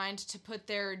designed to put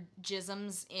their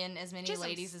jisms in as many Jisms.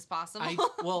 ladies as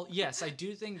possible? Well, yes, I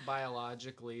do think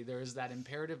biologically there is that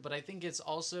imperative, but I think it's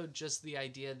also just the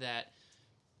idea that,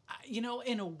 in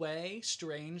a way,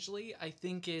 strangely, I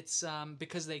think it's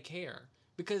because they care.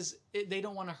 because they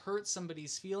don't want to hurt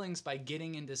somebody's feelings by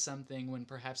getting into something when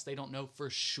perhaps they don't know for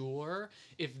sure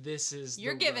if this is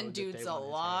You're the giving road that they dudes a wanna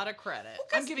lot take. of credit.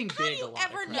 I'm giving how do Big you a lot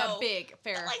ever of credit. know? Yeah, big,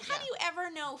 fair. But, like, how yeah. do you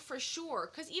ever know for sure?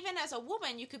 Because even as a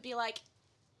woman, you could be like,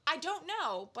 I don't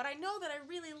know, but I know that I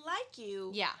really like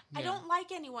you. Yeah. I Yeah. don't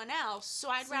like anyone else, so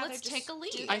I'd So rather let's just take a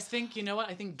lead. do I this. think, you know what?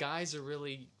 I think guys are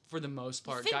really, for the most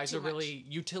part, think guys too are really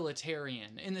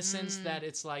utilitarian in the sense that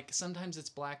it's like sometimes it's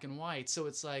black and white. So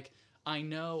it's like, I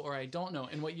know or I don't know.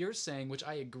 And what you're saying, which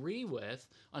I agree with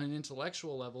on an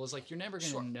intellectual level, is like you're never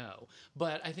going to know.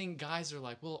 But I think guys are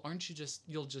like, well, aren't you just,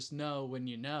 you'll just know when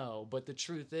you know. But the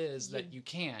truth is that you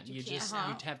can't. You can't just, know.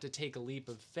 you have to take a leap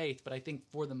of faith. But I think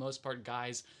for the most part,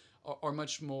 guys are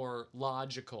much more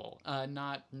logical.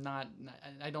 Not,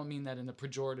 I don't mean that in the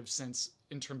pejorative sense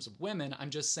in terms of women.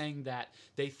 I'm just saying that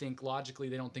they think logically,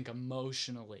 they don't think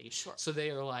emotionally. Sure. So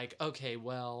they are like, okay,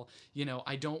 well, you know,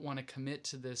 I don't want to commit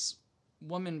to this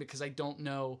woman because I don't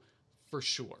know for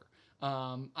sure.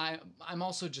 I'm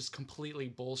also just completely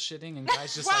bullshitting, and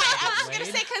guys just Right, like to I get was gonna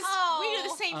laid. say because we do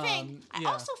the same thing. yeah.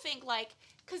 I also think like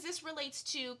because this relates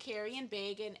to Carrie and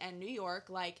Big and New York.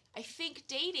 Like I think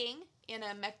dating in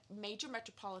a major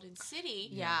metropolitan city,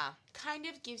 Yeah. kind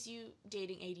of gives you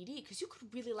dating ADD because you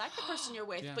could really like the person you're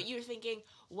with, Yeah. but you're thinking,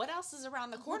 what else is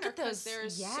around the corner? at those- Because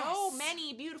there's yes. so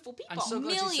many beautiful people. I'm so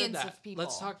glad you said Millions that. of people.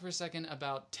 Let's talk for a second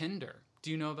about Tinder.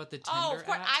 Do you know about the Tinder Oh, of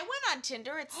course. app? I went on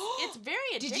Tinder. It's very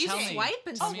addictive. Did you Tell me. swipe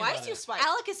and Tell me swipe? about it. Swipe.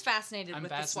 Alec is fascinated I'm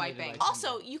with fascinated the swiping. by-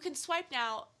 Also, you can swipe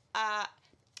now. I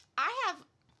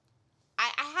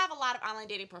have a lot of online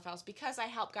dating profiles because I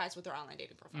help guys with their online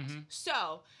dating profiles. Mm-hmm.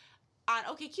 So on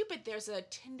OkCupid, there's a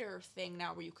Tinder thing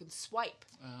now where you can swipe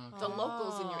the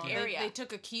locals in your area. They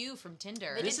took a cue from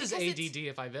Tinder. They This did is because ADD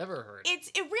if I've ever heard.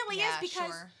 it really Yeah, is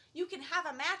because sure. you can have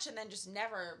a match and then just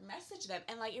never message them,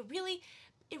 and like it really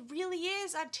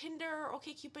is on Tinder or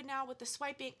OkCupid now with the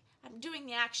swiping. I'm doing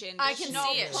the action. I There's can no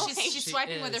see it. point. She's She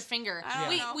swiping with her is. finger. I don't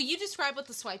Wait, know. will you describe what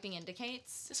the swiping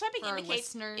indicates? The swiping for our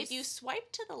indicates listeners? if you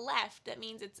swipe to the left, that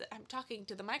means it's. I'm talking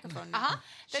to the microphone. Uh huh.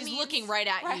 That She's means- looking right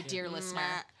at you, right. dear listener.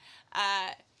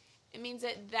 It means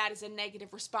that is a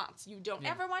negative response. You don't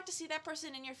ever want to see that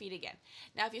person in your feed again.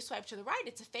 Now, if you swipe to the right,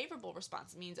 it's a favorable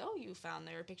response. It means, oh, you found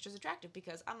their pictures attractive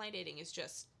because online dating is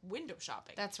just window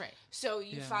shopping. That's right. So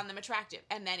you Yeah. found them attractive.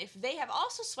 And then if they have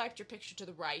also swiped your picture to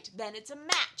the right, then it's a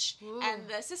match. Ooh. And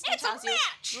the system It's a tells you,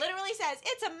 match! literally says,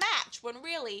 it's a match, when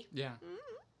really, yeah.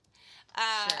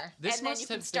 Sure. This and then must you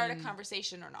can have start a been-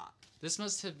 conversation or not. This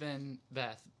must have been,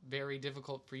 Beth, very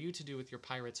difficult for you to do with your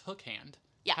pirate's hook hand.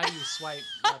 Yeah. How do you swipe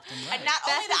left and right? And not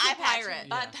Beth only the is a iPad, pirate.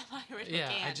 but Yeah. the pirate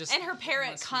yeah, can. I just And her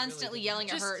parrot must be really constantly difficult. yelling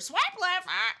at Just her, swipe left,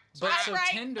 But swipe so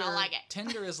right. Tinder, I like it.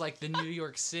 Tinder is like the New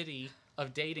York City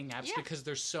of dating apps Yeah. because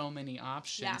there's so many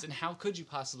options. Yeah. And how could you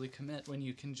possibly commit when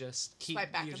you can just keep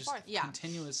Swipe back you and just forth. Yeah.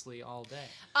 continuously all day?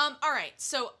 all right,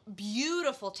 so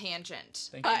beautiful tangent.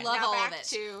 Thank I you. love Now all of back it.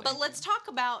 to- But let's talk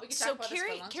about We can so talk about this for a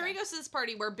Carrie long Carrie time. goes to this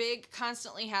party where Big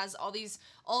constantly has all these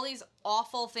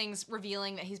awful things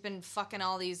revealing that he's been fucking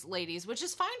all these ladies, which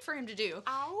is fine for him to do.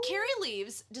 Ow. Carrie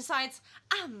leaves, decides,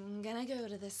 I'm gonna go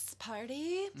to this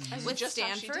party This with is just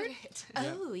how she Stanford. did it.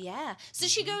 Oh yeah. So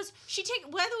she goes. She take. By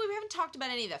the way, we haven't talked about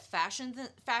any of the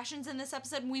fashions in this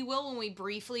episode. And we will when we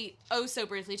briefly, so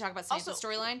briefly, talk about Stanford's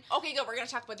storyline. Okay, good. We're gonna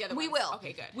talk about the other We ones. will.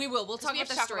 Okay, good. We will. We'll 'Cause talk we about have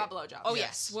the to talk story. about blowjobs. Oh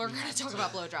Yes, yes, we're we gonna have talk to.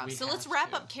 about blowjobs. We So let's have wrap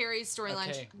to. up Carrie's storyline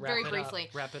Okay, very briefly.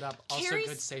 Wrap it up. Also, Carrie's-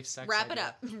 good safe sex. Wrap it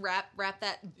idea. up. Wrap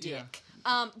that dick.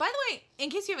 Yeah. By the way, in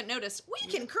case you haven't noticed, we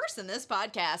can curse in this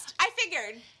podcast. I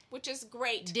figured, which is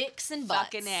great. Dicks and butts.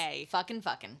 Fucking A. Fucking.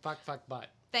 Fuck, butt.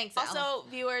 Thanks, Al. Also,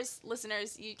 viewers,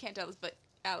 listeners, you can't tell this, but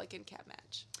Alec and Cat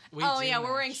match. We oh do yeah,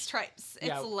 we're wearing match. stripes. It's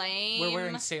Yeah, lame. We're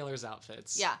wearing sailors'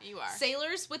 outfits. Yeah, You are.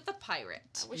 sailors with the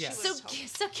pirate. I wish Yes. you So would have told me.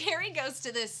 so Carrie goes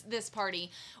to this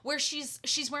party where she's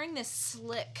wearing this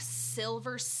slick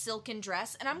silver silken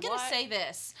dress, and I'm gonna What? say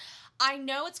this. I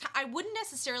know I wouldn't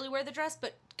necessarily wear the dress,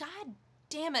 but god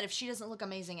damn it if she doesn't look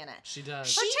amazing in it. She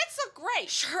does. Her tits look great.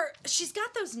 She's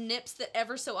got those nips that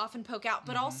ever so often poke out,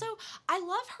 but also I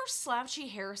love her slouchy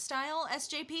hairstyle,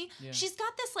 SJP. Yeah. She's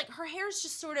got this like her hair is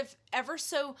just sort of ever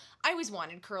so. I always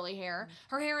wanted curly hair.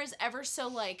 Her hair is ever so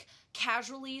like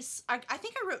casually. I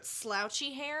think I wrote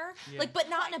slouchy hair, Yeah. like but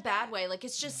not in a bad way. Like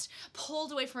it's just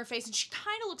pulled away from her face, and she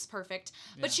kind of looks perfect.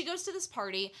 Yeah. But she goes to this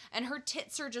party, and her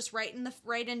tits are just right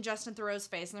in Justin Theroux's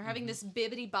face, and they're having this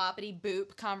bibbity boppity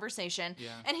boop conversation. Yeah.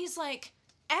 And he's like,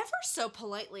 ever so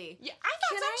politely. Yeah, I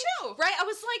thought "Can so too. Right? I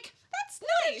was like, That's what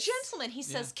a nice. gentleman. He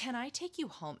says, "Can I take you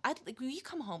home? Will you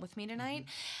come home with me tonight?"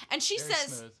 And she Very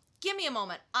says, smooth. give me a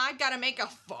moment. I gotta make a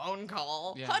phone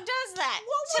call. Yeah. Who does that?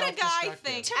 What would a guy Self-destructive.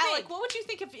 think? To Alec, me. what would you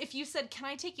think if you said, can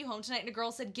I take you home tonight? And a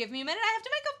girl said, give me a minute. I have to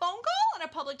make a phone call on a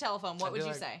public telephone. What I'd would be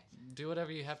you like, say? Do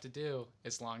whatever you have to do,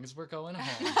 as long as we're going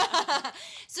home.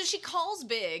 So she calls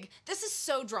Big. This is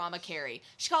so drama, Carrie.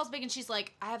 She calls Big and she's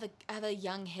like, I have a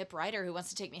young hip writer who wants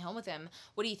to take me home with him.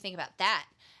 What do you think about that?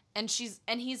 And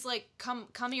he's like, come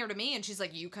here to me. And she's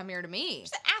like, you come here to me.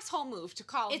 It's an asshole move to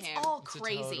call It's him. all It's a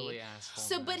crazy. totally asshole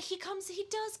So, move. but he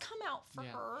does come out for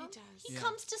Yeah. her. He does. He Yeah.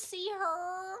 comes to see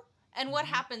her. And what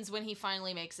happens when he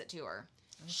finally makes it to her?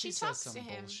 She says talks some to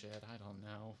him. bullshit. I don't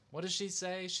know. What does she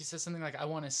say? She says something like, I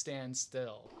want to stand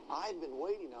still. I've been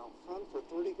waiting out front for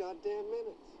 30 goddamn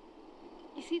minutes.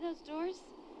 You see those doors?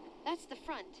 That's the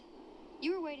front.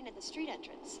 You were waiting at the street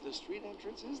entrance, The street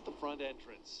entrance is the front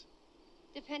entrance.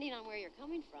 depending on where you're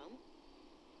coming from.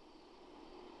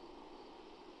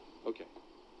 Okay.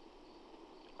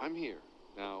 I'm here.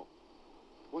 Now,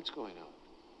 what's going on?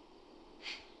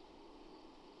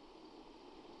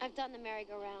 I've done the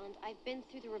merry-go-round. I've been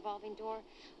through the revolving door.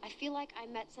 I feel like I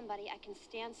met somebody I can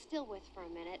stand still with for a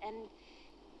minute, and...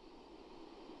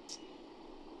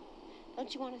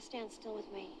 Don't you want to stand still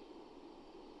with me?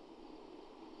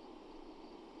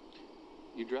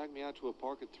 You dragged me out to a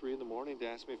park at 3 in the morning to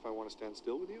ask me if I want to stand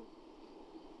still with you?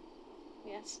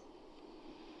 Yes.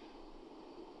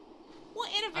 Well,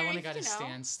 in a I very, want a guy to you know,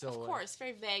 stand still of with. course,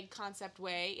 very vague concept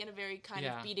way, in a very kind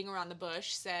Yeah. of beating around the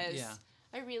bush, says, Yeah.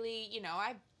 I really,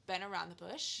 I've been around the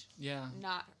bush. Yeah.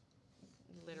 Not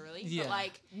literally, Yeah. but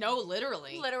like, No,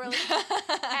 literally. literally.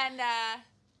 And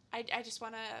I just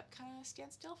want to kind of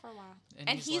stand still for a while.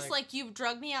 And he's like, you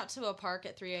drug me out to a park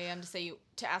at 3 a.m.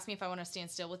 to ask me if I want to stand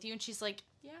still with you. And she's like,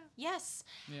 Yeah. yes.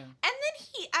 Yeah. And then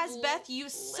he, as Beth, you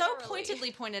so Literally.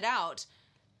 pointedly pointed out,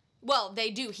 well, they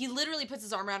do. He literally puts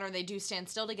his arm around her and they do stand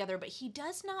still together, but he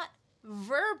does not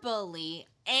verbally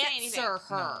anything. answer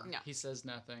her. No. He says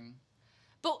nothing.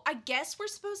 But I guess we're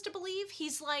supposed to believe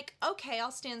he's like, okay,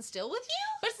 I'll stand still with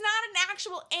you. But it's not an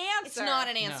actual answer. It's not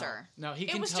an answer. No, he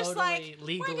It can was totally just like, we're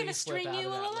legally going to flip string out you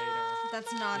of that along. later.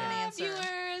 That's not an answer.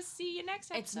 Viewers, see you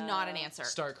next episode. It's not an answer.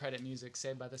 Start credit music,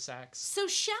 Saved by the Sax. So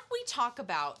shall we talk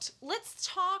about, let's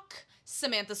talk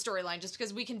Samantha's storyline, just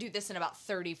because we can do this in about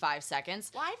 35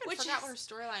 seconds. Well, I even which forgot is- what her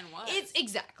storyline was. It's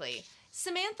exactly.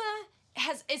 Samantha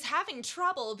is having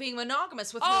trouble being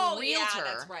monogamous with Oh, her yeah, realtor.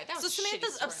 that's right. That so was a shitty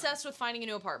Samantha's storyline. obsessed with finding a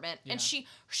new apartment, Yeah. and she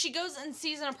goes and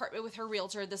sees an apartment with her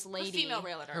realtor, this Her lady, female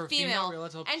realtor. Her female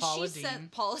realtor, and Paula she Dean.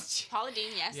 said, Paula, Paula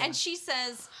Dean, yes. Yeah. and she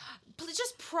says, "Please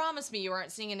just promise me you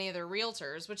aren't seeing any other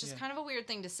realtors," which is Yeah. kind of a weird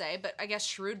thing to say, but I guess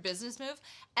shrewd business move.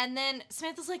 And then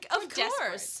Samantha's like, "Of Desperate.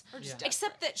 course," Or just Yeah.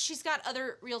 except that she's got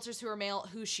other realtors who are male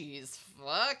who she's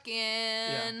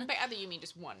fucking. By other, you mean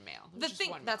just one male. There's The just thing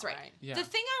one that's male, right. Yeah. The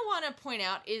thing I want to point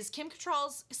out is Kim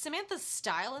Cattrall's Samantha's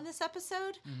style in this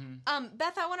episode.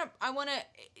 Beth, I want to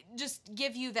just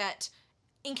give you that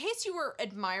in case you were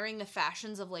admiring the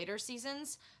fashions of later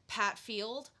seasons. Pat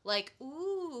Field, like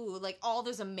ooh, like all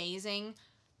those amazing.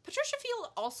 Patricia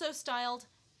Field also styled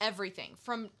everything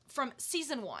from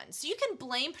season 1. So you can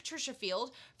blame Patricia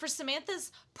Field for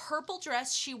Samantha's purple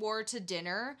dress she wore to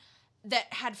dinner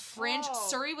that had fringe, Oh.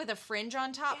 Surrey with a fringe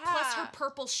on top, plus her Yeah.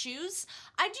 purple shoes.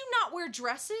 I do not wear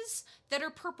dresses that are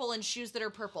purple and shoes that are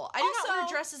purple. I do not wear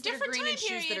Also, dresses that are different green time and shoes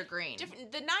that period, are green.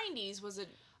 The 90s was a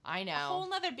I know. whole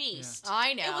nother beast.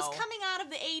 I know. It was coming out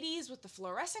of the 80s with the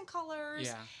fluorescent colors.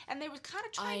 Yeah. And they were kind of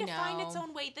I trying to find its know.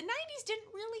 own way. The 90s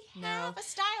didn't really No. have a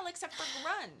style except for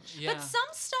grunge. Yeah. But some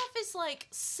stuff is like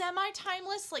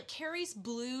semi-timeless, like Carrie's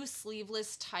blue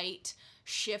sleeveless tight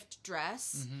shift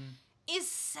dress is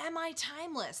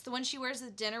semi-timeless. The one she wears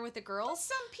at dinner with the girls.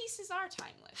 Some pieces are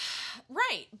timeless.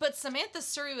 Right, but Samantha's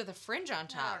Surrey with a fringe on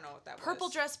top. I don't know what that Purple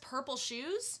was. dress, purple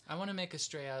shoes. I want to make a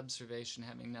stray observation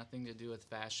having nothing to do with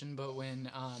fashion, but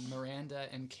when Miranda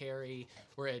and Carrie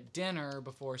were at dinner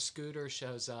before Scooter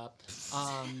shows up,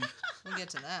 We'll get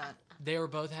to that. they were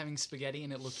both having spaghetti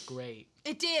and it looked great.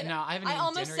 It did. No, I haven't I eaten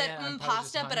almost dinner said yet. I'm probably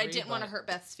just pasta, but I hungry, didn't want to but- hurt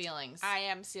Beth's feelings. I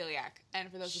am celiac.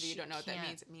 And for those of you who don't know what that Can't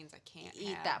means, it means I can't Eat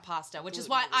have that pasta, which is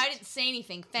gluten why or I wheat. didn't say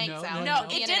anything. Thanks, No, Alan. no, for no.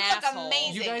 being It an did look asshole.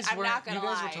 amazing. You guys I'm weren't. not gonna You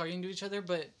guys were lie. talking to each other,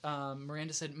 but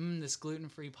Miranda said, "This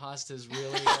gluten-free pasta is really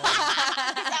good."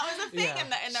 That was a thing Yeah.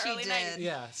 in the She early did. 90s.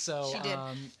 yeah, so She did.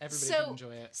 everybody can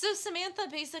enjoy it. So Samantha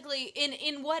basically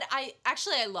in what I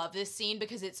love this scene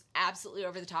because it's absolutely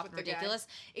over the top and the guy? ridiculous.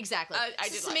 Exactly. I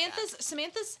did like that.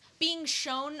 Samantha's being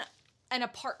shown an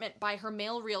apartment by her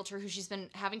male realtor who she's been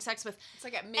having sex with. It's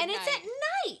like at midnight. And it's at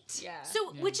night. Yeah.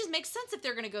 So, Yeah. which makes sense if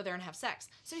they're going to go there and have sex.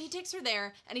 So he takes her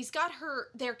there, and he's got her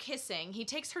there kissing. He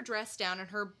takes her dress down, and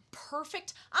her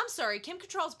perfect, I'm sorry, Kim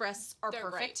Cattrall's breasts are They're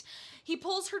perfect. great. He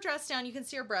pulls her dress down. You can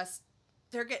see her breasts.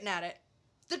 They're getting at it.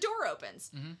 The door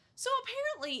opens. Mm-hmm. So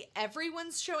apparently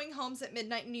everyone's showing homes at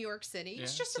midnight in New York City. Yeah.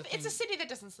 It's just It's a it's a thing. city that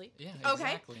doesn't sleep. Yeah, Okay.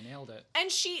 exactly. Nailed it. And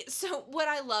so what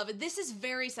I love, this is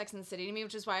very Sex and the City to me,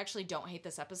 which is why I actually don't hate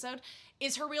this episode,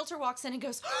 is her realtor walks in and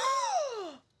goes,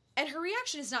 and her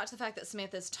reaction is not to the fact that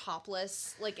Samantha's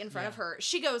topless, like, in front of her.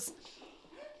 She goes,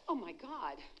 Oh my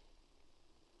God.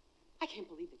 I can't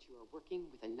believe that you are working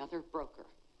with another broker.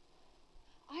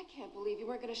 I can't believe you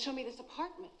weren't going to show me this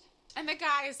apartment. And the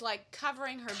guy is like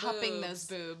covering her cupping boobs,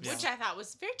 those boobs. which I thought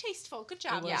was very tasteful. Good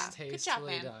job. It was Yeah. tastefully Good job,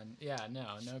 man. done. Yeah,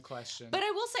 no question. But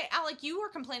I will say, Alec, you were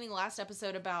complaining last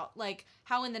episode about, like,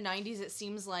 how in the 90s it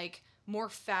seems like more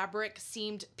fabric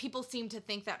people seemed to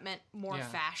think that meant more Yeah,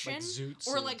 fashion. like zoot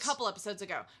or like a suits. couple episodes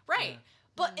ago. Right. Yeah.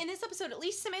 But in this episode, at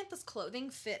least Samantha's clothing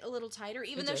fit a little tighter,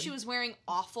 even It though did. she was wearing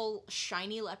awful,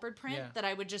 shiny leopard print Yeah. that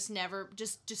I would just never,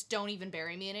 just don't even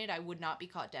bury me in it. I would not be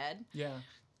caught dead. yeah.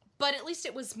 But at least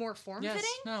it was more form-fitting.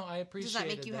 Yes, no, I appreciate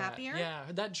make you happier? Yeah,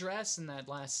 that dress in that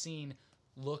last scene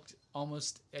looked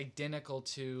almost identical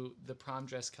to the prom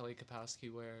dress Kelly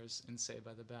Kapowski wears in Saved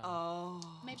by the Bell.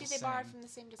 Oh. Maybe Just they borrowed saying. from the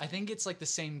same design. I think it's like the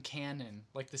same canon,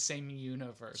 like the same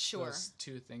universe. Sure. Those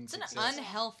two things It's an exist.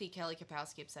 unhealthy Kelly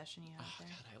Kapowski obsession you have Oh there.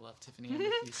 God, I love Tiffany Amber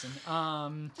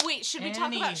Thiessen. Wait, should we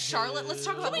talk about Anywho. Charlotte? Let's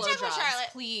talk about Can we talk about blowjobs, Charlotte?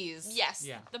 please. yes.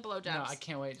 Yeah. The blowjobs. No, I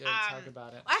can't wait to talk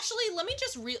about it. Actually, let me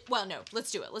just well, no,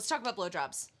 let's do it. Let's talk about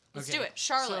blowjobs. Let's Okay. do it.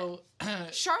 Charlotte. So,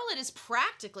 Charlotte is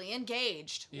practically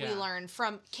engaged, we Yeah. learn,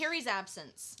 from Carrie's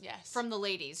absence. Yes. From the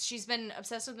ladies. She's been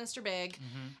obsessed with Mr. Big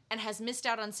and has missed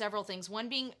out on several things. One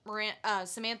being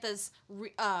Samantha's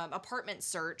apartment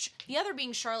search. The other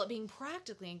being Charlotte being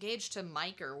practically engaged to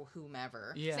Mike or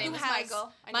whomever. Yeah. Same Who as has-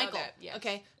 Michael. I know Michael, that, yes.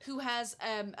 okay. Who has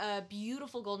a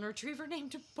beautiful golden retriever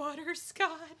named Butterscotch.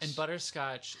 and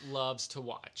Butterscotch loves to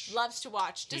watch. Loves to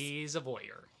watch. Just, He's a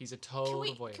voyeur. He's a total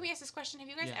voyeur. can we ask this question? Have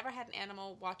you guys Yeah. ever had an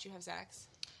animal watch you have sex?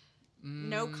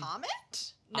 No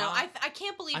comment? No, Uh, I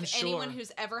can't believe I'm anyone sure.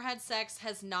 who's ever had sex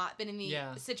has not been in the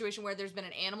Yeah. situation where there's been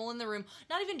an animal in the room.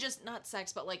 Not even just not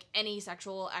sex, but like any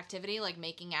sexual activity, like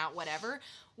making out, whatever,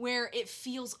 where it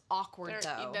feels awkward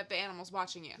though. That the animal's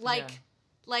watching you. Like, Yeah.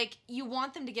 like you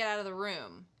want them to get out of the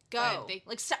room. Go. Right, they-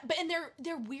 like stop. But and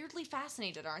they're weirdly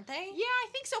fascinated, aren't they? Yeah, I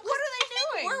think so. What are they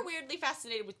doing? We're weirdly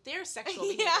fascinated with their sexual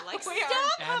behavior. Yeah, like, we are.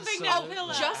 stop humping that Absolutely.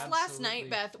 pillow. Just last Absolutely. night,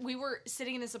 Beth, we were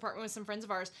sitting in this apartment with some friends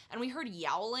of ours, and we heard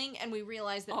yowling, and we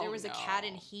realized that Oh, there was a cat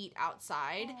in no. heat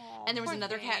outside, Aw, and there was poor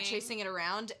another cat thing. chasing it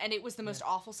around, and it was the most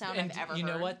awful sound And I've ever you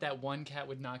know heard. what? That one cat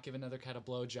would not give another cat a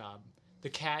blowjob. The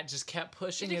cat just kept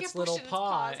pushing It kept its little pushing its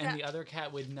paw, paws and down. the other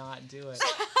cat would not do it.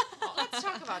 Let's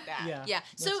talk about that. Yeah. Yeah.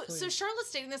 So Let's so please.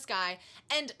 Charlotte's dating this guy,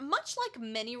 and much like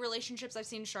many relationships I've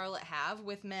seen Charlotte have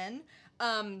with men,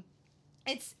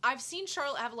 I've seen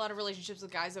Charlotte have a lot of relationships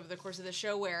with guys over the course of the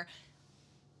show where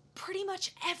pretty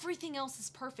much everything else is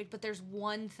perfect, but there's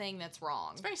one thing that's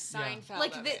wrong. It's very Seinfeld.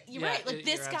 Like of the, it. you're Yeah, right. Like you're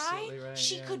this guy, absolutely right,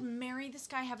 she yeah. could marry this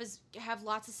guy, have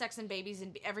lots of sex and babies,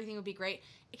 and everything would be great,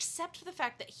 except for the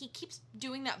fact that he keeps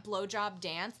doing that blowjob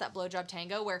dance, that blowjob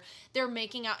tango, where they're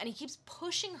making out, and he keeps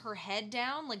pushing her head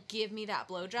down, like give me that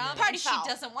blowjob. Yeah. Party and foul. She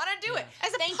doesn't want to do it.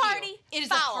 As a Thank party you. It is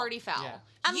foul. a party foul. Yeah.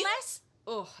 Unless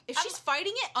If she's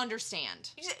fighting it,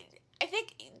 understand. I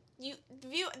think the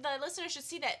listeners should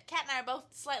see that Kat and I are both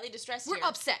slightly distressed We're here.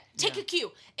 upset. Take Yeah. a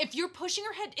cue. If you're pushing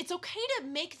her head, it's okay to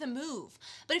make the move.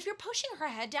 But if you're pushing her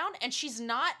head down and she's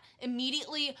not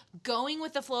immediately going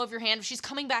with the flow of your hand, if she's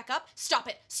coming back up, stop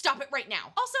it. Stop it right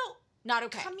now. Also, Not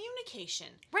okay. communication.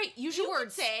 Right, use your You could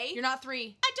words. say- You're not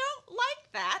 3. I don't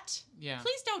like that. Yeah.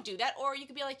 Please don't do that. Or you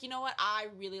could be like, you know what? I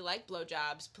really like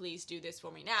blowjobs. Please do this for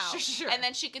me now. Sure. And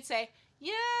then she could say,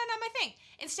 yeah, not my thing.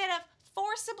 Instead of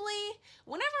forcibly,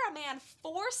 whenever a man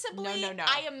forcibly, No.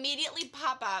 I immediately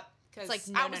pop up because It's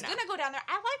like, I no, was no. gonna go down there.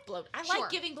 I Sure,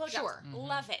 like giving blowjobs. sure.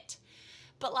 Love it.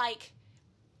 But like,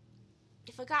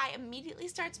 if a guy immediately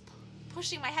starts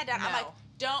pushing my head down, I'm No. like,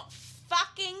 don't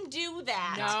fucking do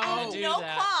that. No. I have Do no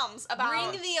that. qualms about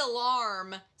Ring the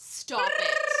alarm. Stop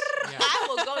it. Yeah. I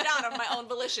will go down of my own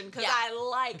volition because Yeah. I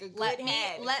like a good Let me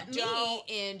head. let Don't-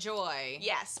 me enjoy.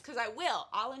 Yes, because I will.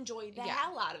 I'll enjoy the Yeah.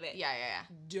 hell out of it. Yeah.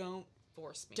 Don't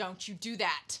force me. Don't you do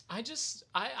that.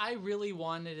 I really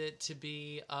wanted it to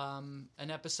be an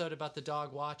episode about the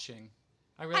dog watching.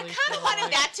 I really I kind of feel wanted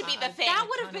like that to be the thing. That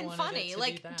would have kinda been wanted funny. it to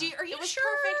Like, be that. are you It was sure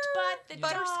perfect, but the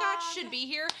Butterscotch dog- should be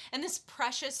here? And this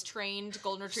precious trained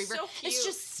golden retriever So is cute.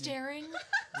 just staring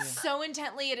so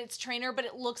intently at its trainer, but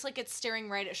it looks like it's staring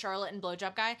right at Charlotte and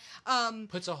Blowjob Guy.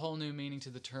 Puts a whole new meaning to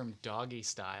the term doggy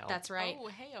style. That's right. Oh,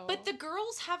 hey-o. But the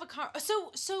girls have a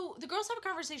so the girls have a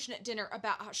conversation at dinner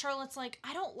about how Charlotte's like,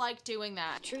 I don't like doing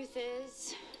that. Truth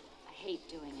is, I hate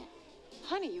doing it.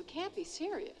 Honey, you can't be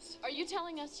serious. Are you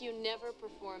telling us you never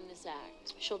perform this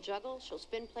act? She'll juggle, she'll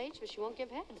spin plates, but she won't give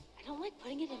head. I don't like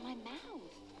putting it in my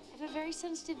mouth. I have a very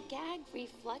sensitive gag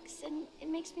reflex, and it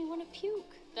makes me want to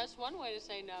puke. That's one way to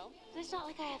say no. But it's not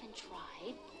like I haven't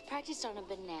tried. Practiced on a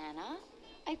banana.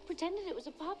 I pretended it was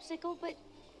a popsicle, but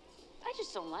I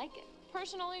just don't like it.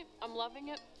 Personally, I'm loving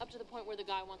it up to the point where the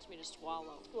guy wants me to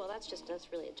swallow. Well, that's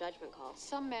really a judgment call.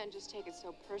 Some men just take it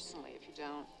so personally if you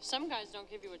don't. Some guys don't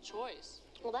give you a choice.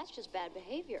 Well, that's just bad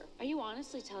behavior. Are you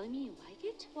honestly telling me you like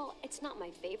it? Well, it's not my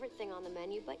favorite thing on the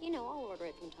menu, but I'll order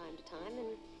it from time to time,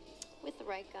 and with the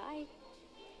right guy,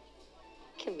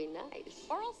 it can be nice.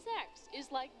 Oral sex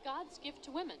is like God's gift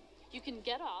to women. You can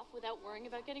get off without worrying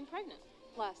about getting pregnant.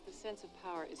 Plus, the sense of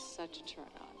power is such a turn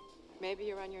on. Maybe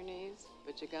you're on your knees,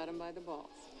 but you got him by the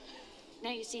balls. Now,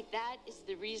 you see, that is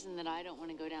the reason that I don't want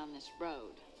to go down this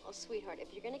road. Oh, sweetheart,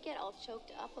 if you're gonna get all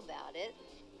choked up about it,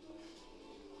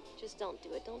 just don't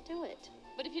do it. Don't do it.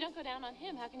 But if you don't go down on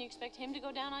him, how can you expect him to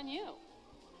go down on you?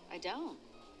 I don't.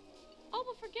 Oh,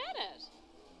 well, forget it.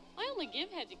 I only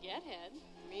give head to get head.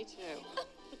 Me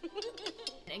too.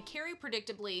 And Carrie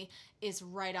predictably is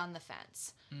right on the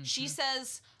fence. She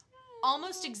says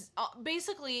almost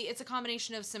basically it's a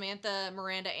combination of Samantha,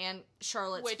 Miranda, and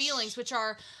Charlotte's feelings, which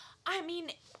are, I mean,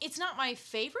 it's not my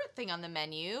favorite thing on the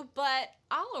menu, but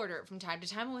I'll order it from time to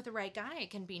time, and with the right guy, it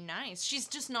can be nice. She's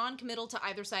just non-committal to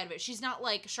either side of it. She's not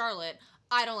like Charlotte,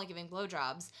 I don't like giving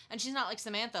blowjobs, and she's not like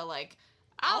Samantha, like,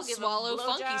 I'll give a swallow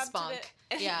funky blowjob to spunk.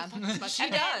 the- Yeah, but she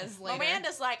And then does later.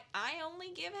 Miranda's like, I only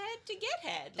give head to get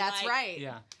head. That's Like, right.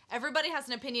 Yeah. Everybody has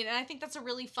an opinion, and I think that's a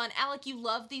really fun. Alec, you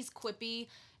love these quippy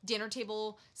dinner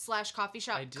table / coffee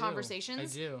shop I do.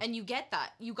 conversations. I do. And you get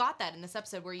that. You got that in this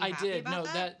episode. Were you I happy did. about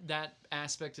No, that? that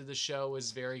aspect of the show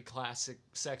was very classic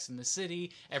Sex in the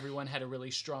City. Everyone had a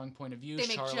really strong point of view. They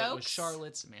make Charlotte was jokes.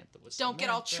 Charlotte, Samantha was Don't get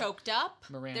all Samantha. choked up.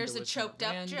 Miranda There's a was choked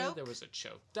Miranda. up joke. There was a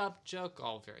choked up joke,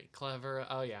 all very clever.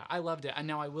 Oh yeah, I loved it. And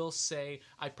now I will say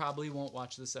I probably won't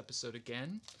watch this episode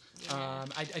again.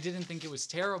 I didn't think it was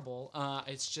terrible.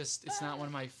 It's not one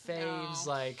of my faves.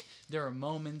 No. Like there are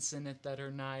moments in it that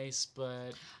are nice,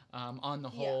 but on the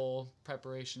whole,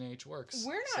 Preparation H works.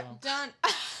 We're not done.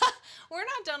 We're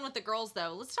not done with the girls,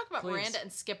 though. Let's talk about Please. Miranda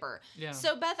and Skipper. Yeah.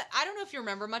 So, Beth, I don't know if you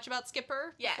remember much about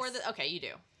Skipper. Yes. Okay, you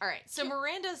do. All right. So,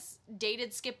 Miranda's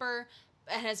dated Skipper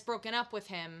and has broken up with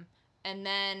him and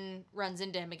then runs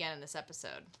into him again in this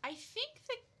episode. I think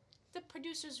that the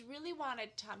producers really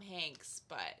wanted Tom Hanks,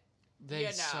 but They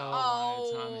you so know.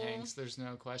 wanted Tom Oh. Hanks. There's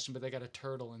no question, but they got a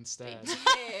turtle instead. did.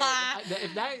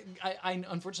 I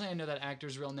unfortunately I know that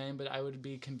actor's real name, but I would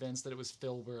be convinced that it was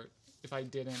Filbert if I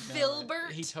didn't know.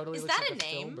 Filbert? He totally Is looks that like a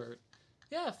name? Filbert.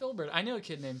 Yeah, Filbert. I know a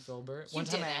kid named Filbert. One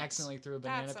time I didn't. accidentally threw a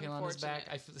banana That's peel on his back.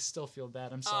 I unfortunate. still feel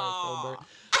bad. I'm sorry, Aw. Filbert.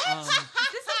 Is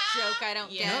this a joke I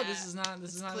don't Yeah. get? No, this is not.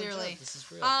 This is not a clearly. joke. This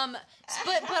is real.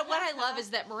 But what I love is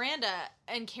that Miranda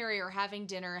and Carrie are having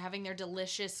dinner, having their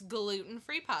delicious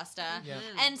gluten-free pasta. Yeah.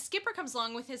 And Skipper comes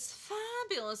along with his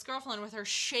fabulous girlfriend with her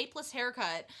shapeless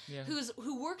haircut, Yeah.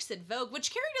 who works at Vogue,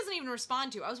 which Carrie doesn't even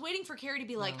respond to. I was waiting for Carrie to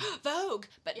be like, Vogue,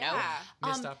 but Yeah. no.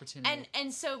 Missed opportunity.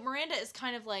 And so Miranda is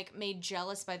kind of like made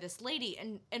jealous by this lady,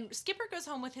 and Skipper goes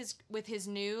home with his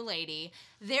new lady.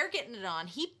 They're getting it on.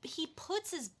 He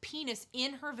puts his penis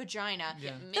in her vagina.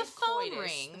 Yeah. The phone Mid-coitus.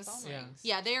 rings. The phone Yeah. rings.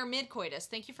 Yeah, they are mid-coitus.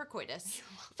 Thank you for coitus.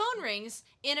 Phone rings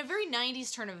in a very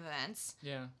 90s turn of events.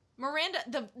 yeah.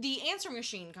 Miranda, the answering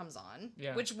machine comes on,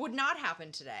 Yeah. which would not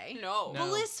happen today. No. No.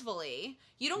 Blissfully.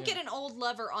 You don't Yeah. get an old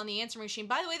lover on the answering machine.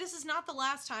 By the way, this is not the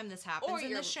last time this happens Or in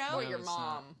your the show. or No, your it's not.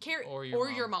 mom. Carrie, Or or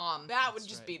your your mom. mom. That would That's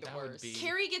just right. be the That would worst. be-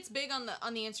 Carrie gets big on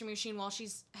the answering machine while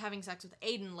she's having sex with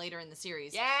Aiden later in the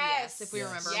series. Yes. if we Yes.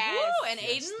 remember. Yes. Woo! And Yes,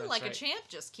 Aiden, that's like a right. champ,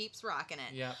 just keeps rocking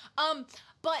it. Yeah.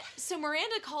 But so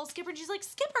Miranda calls Skipper and she's like,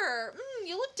 Skipper,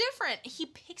 you look different. He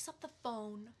picks up the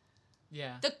phone.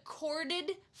 Yeah. The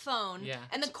corded phone. Yeah.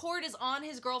 And the cord is on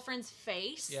his girlfriend's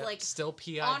face. Yeah. Like Still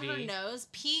PIV. on her nose.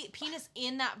 Penis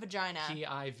in that vagina.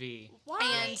 PIV. Why?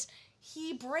 And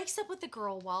he breaks up with the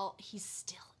girl while he's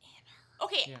still in her.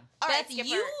 Okay. Yeah. All right, Beth,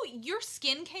 Skipper. your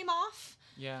skin came off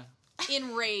Yeah.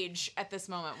 in rage at this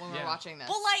moment when we're Yeah. watching this.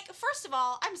 Well, like, first of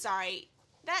all, I'm sorry.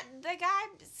 The guy,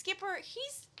 Skipper,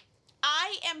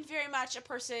 I am very much a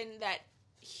person that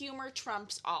humor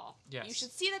trumps all. Yes. You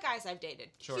should see the guys I've dated.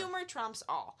 Sure. Humor trumps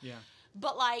all. Yeah.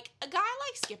 But like a guy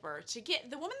like Skipper, to get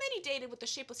the woman that he dated with the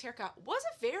shapeless haircut was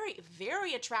a very,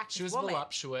 very attractive She was woman.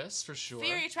 voluptuous for sure.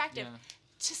 Very attractive. Yeah.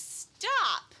 To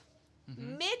stop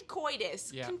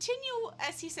mid-coitus, Yeah. continue,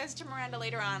 as he says to Miranda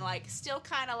later on, like still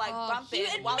kind of like bumping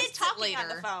he while he's admits it talking on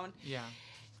the later. phone, Yeah.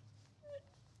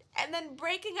 and then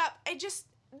breaking up.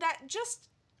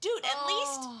 Dude, at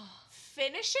least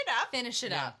finish it up, Finish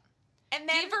it Yeah. up. and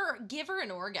then Give her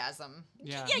an orgasm.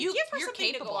 Yeah. yeah, You- give her you're something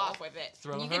to capable. go off with it.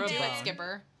 Throw You her can a do bone. it,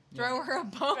 Skipper. Throw her a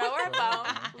bone. Throw her a bone,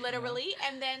 Yeah. literally,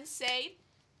 and then say,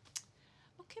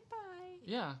 "Okay, bye."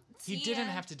 Yeah. He See didn't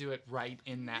ya. have to do it right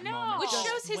in that No. moment. Which Oh,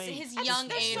 shows his wait. his I just- young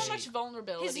there's age. so much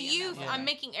vulnerability. His in youth. that Yeah. I'm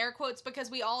making air quotes because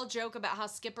we all joke about how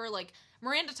Skipper, like,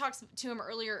 Miranda talks to him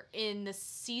earlier in the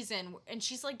season, and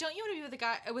she's like, "Don't you want to be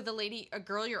with a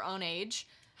girl your own age?"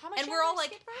 How much And we're younger all is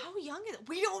like, Skipper? "How young is?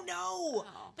 We don't know."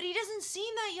 Oh. But he doesn't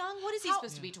seem that young. What is he How-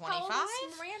 supposed to be? How old 25?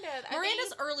 is Miranda? Are Miranda's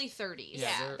they- early 30s.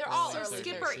 Yeah, they're all early early So 30s,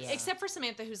 Skipper, yeah. except for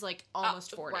Samantha, who's like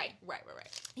almost 40. Right.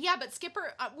 Yeah, but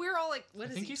Skipper, we're all like, what I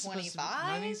is think he, he's supposed to be, 25?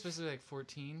 I think he's supposed to be like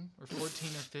 14 or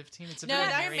 15. It's a No, very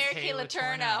that's Mary Mary Kay Kay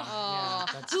Letourneau. Letourneau. Oh,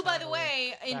 Yeah, that's who, by the totally way,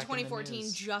 in back in the 2014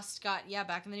 news. just got,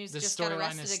 back in the news, The just got storyline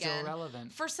arrested is still again.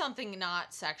 relevant. For something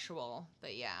not sexual,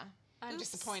 but yeah. I'm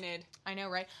Oops. disappointed. I know,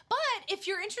 right? But if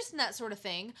you're interested in that sort of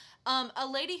thing, a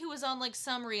lady who was on like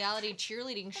some reality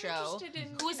cheerleading show, interested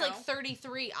in, who was you like know.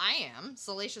 33, I am,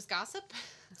 Salacious Gossip,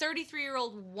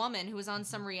 33-year-old woman who was on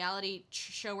some reality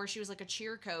show where she was like a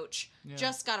cheer coach, Yeah.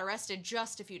 just got arrested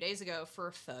just a few days ago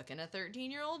for fucking a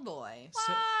 13-year-old boy.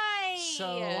 Why?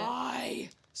 Why?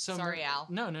 So Sorry, Al.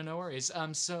 No worries.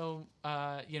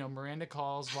 Miranda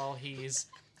calls while he's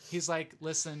like,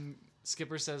 listen,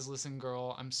 Skipper says, listen,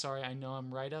 girl, I'm sorry. I know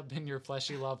I'm right up in your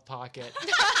fleshy love pocket.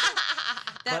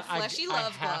 That but fleshy I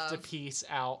love have glove. to peace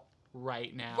out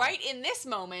right now. Right in this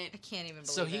moment. I can't even believe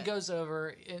So he it. goes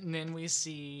over, and then we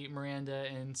see Miranda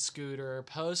and Scooter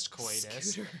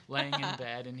post-coitus laying in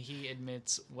bed, and he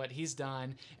admits what he's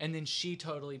done, and then she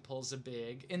totally pulls a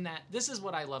big. In that, this is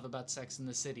what I love about Sex and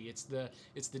the City. It's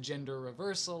the gender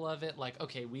reversal of it. Like,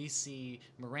 okay, we see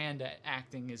Miranda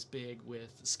acting as big with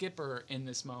Skipper in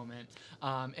this moment,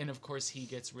 and of course he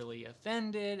gets really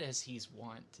offended, as he's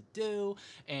wont to do,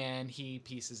 and he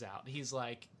pieces out. He's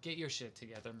like, "Get your shit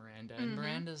together, Miranda." And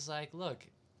Miranda's like, "Look,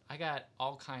 I got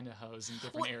all kind of hoes in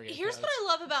different areas." Here's what I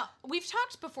love about, we've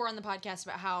talked before on the podcast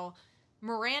about how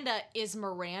Miranda is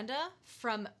Miranda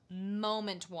from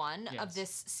moment one Yes. of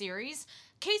this series.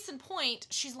 Case in point,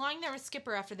 she's lying there with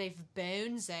Skipper after they've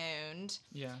bone zoned.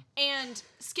 Yeah. And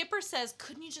Skipper says,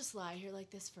 "Couldn't you just lie here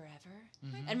like this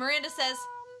forever?" And Miranda says,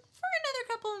 "For another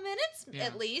couple of minutes, Yeah.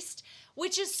 at least,"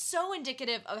 which is so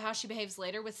indicative of how she behaves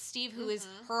later with Steve, who is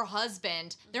her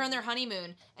husband. They're on their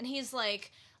honeymoon, and he's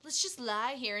like, "Let's just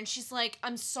lie here." And she's like,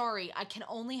 "I'm sorry, I can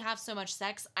only have so much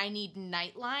sex. I need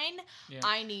Nightline. Yeah.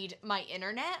 I need my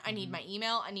internet. I need my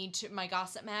email. I need my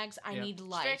gossip mags. I Yeah. need Very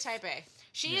life." type A.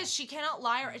 She is. She cannot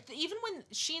lie. Or even when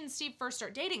she and Steve first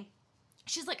start dating,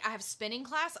 she's like, "I have spinning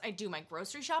class. I do my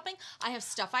grocery shopping. I have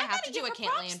stuff I have to do. I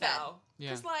can't lay in bed." Yeah.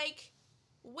 Because, like,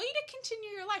 way to continue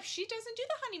your life. She doesn't do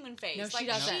the honeymoon phase. No, like, she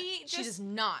doesn't. She She just does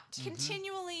not.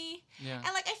 continually. Yeah.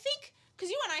 And, like, I think, because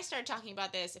you and I started talking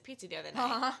about this at Pizza the other night,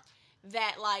 Uh-huh.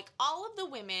 that, like, all of the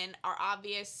women are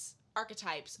obvious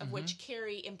archetypes of which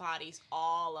Carrie embodies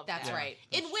all of That's that. right.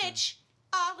 In That's which,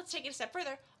 let's take it a step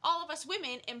further, all of us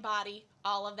women embody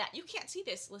all of that. You can't see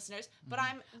this, listeners, but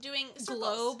I'm doing circles.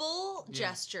 Global Yeah.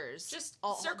 gestures. Just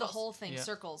the circles. whole thing, Yeah.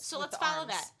 circles. So with let's the follow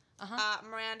arms. that. Uh-huh.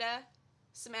 Miranda,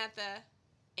 Samantha,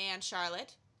 and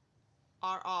Charlotte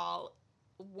are all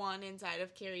one inside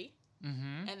of Carrie,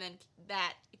 Mm-hmm. and then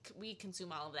that we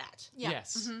consume all of that Yeah.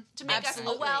 Yes. Mhm. to make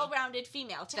Absolutely. us a well-rounded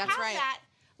female. To That's have right. that,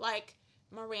 like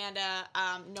Miranda,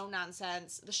 no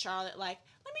nonsense. The Charlotte, like,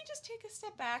 let me just take a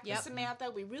step back. Yep. The Samantha,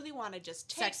 we really want to just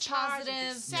take Sex charge, and be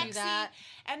positive, do sexy. that.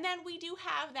 And then we do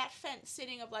have that fence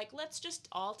sitting of like, let's just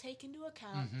all take into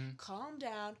account, calm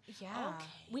down. Yeah. Okay.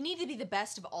 We need to be the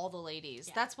best of all the ladies.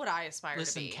 That's what I aspire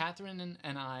Listen, to be. Catherine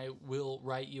and I will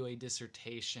write you a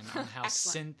dissertation on how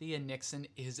Excellent. Cynthia Nixon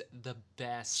is the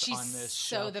best She's on this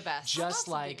so show. the best. Just I love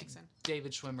Cynthia like Nixon.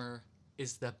 David Schwimmer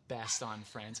is the best on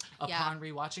Friends. Yeah. Upon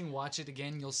rewatching, watch it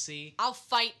again, you'll see I'll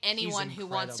fight anyone who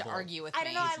wants to incredible. argue with I me.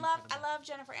 don't know. I love incredible.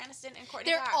 Jennifer Aniston and Courtney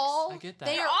They're Cox. all I get that.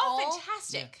 They They're are all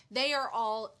fantastic. They are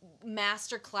all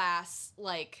masterclass,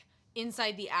 like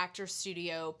inside the actor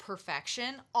studio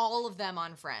perfection. All of them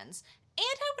on Friends. And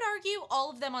I would argue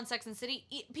all of them on Sex and the City.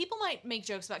 People might make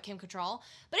jokes about Kim Cattrall,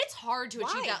 but it's hard to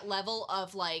achieve Why? that level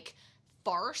of like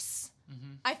farce.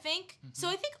 I think. So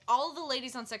I think all of the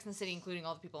ladies on Sex and the City, including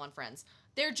all the people on Friends,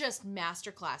 they're just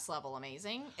masterclass level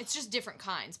amazing. It's just different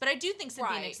kinds. But I do think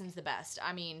Cynthia Right. Nixon's the best.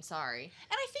 I mean, sorry. And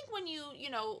I think when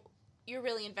you're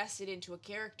really invested into a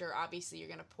character, obviously you're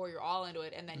going to pour your all into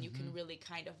it, and then you can really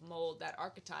kind of mold that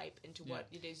archetype into what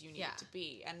it is you need it to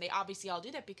be. And they obviously all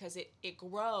do that because it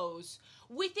grows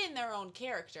within their own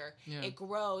character. Yeah. It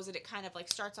grows, and it kind of like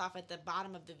starts off at the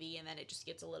bottom of the V, and then it just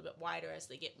gets a little bit wider as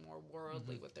they get more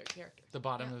worldly with their character. The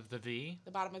bottom of the V.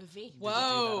 The bottom of the V. Did you do that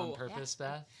on purpose,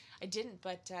 Beth? I didn't,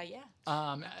 but yeah.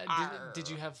 Did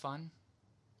you have fun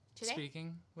Today?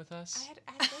 speaking with us? I had a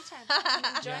great time.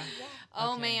 I enjoyed it, yeah.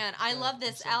 Oh Okay, man, I good. love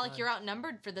this. I'm so Alec, glad. you're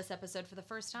outnumbered for this episode for the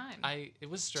first time. It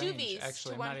was strange, Vs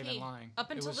actually. to I'm not one even P. lying.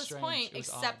 Up It until was this strange. point, It was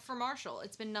except odd. for Marshall,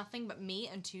 it's been nothing but me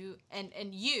and you and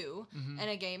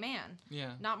a gay man.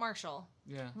 Yeah. Not Marshall.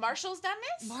 Yeah. Marshall's done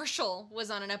this? Marshall was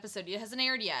on an episode. It hasn't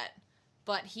aired yet,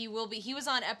 but he will be. He was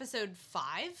on episode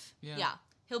 5. Yeah.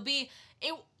 He'll be.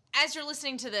 As you're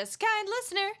listening to this, kind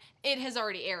listener, it has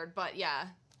already aired. But yeah,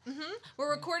 we're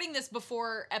recording this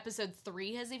before episode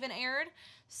 3 has even aired,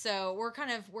 so we're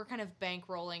kind of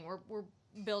bankrolling. We're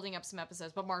building up some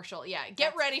episodes. But Marshall,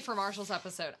 get ready for Marshall's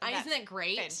episode. Isn't that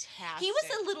great? Fantastic. He was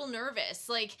a little nervous.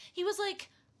 Like he was like,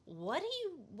 what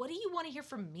do you want to hear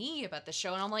from me about the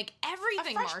show? And I'm like,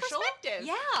 everything, fresh Marshall. perspective.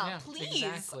 Yeah, please.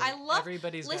 exactly. I love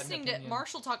Everybody's got an listening to opinion.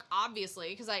 Marshall talk,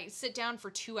 obviously, because I sit down for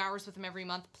 2 hours with him every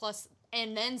month, plus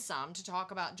and then some, to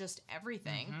talk about just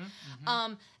everything.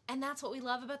 And that's what we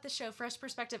love about the show, Fresh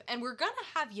Perspective. And we're gonna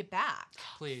have you back.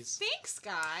 Please. Thanks,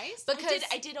 guys. Because-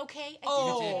 I did okay.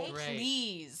 Oh, did great.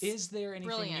 please. Is there anything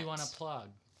Brilliant. you want to plug?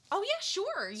 Oh yeah,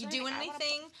 sure. You Sorry, doing I wanna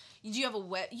anything? You do have a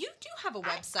You do have a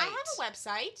website. I have a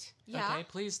website. Yeah. Okay,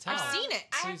 please tell. I've seen it.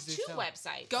 I have Please do 2 tell.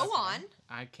 websites. Go on.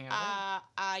 I can't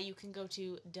wait. You can go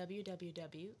to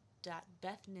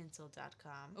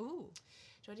www.bethninsel.com. Ooh.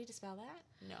 Do I need to spell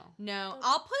that? No. No,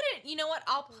 I'll put it. You know what?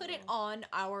 I'll put it on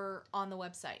the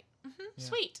website.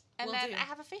 Sweet. And Will then do. I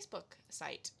have a Facebook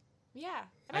site. Yeah.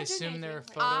 I'm I not doing assume there are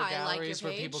anything. photo I like your galleries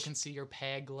where people page. can see your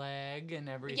peg leg and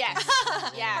everything. Yes. that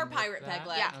comes Yeah. along Her pirate with peg that.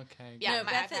 leg. Yeah. Okay. Yeah. No,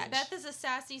 my Beth, iPad. Beth is a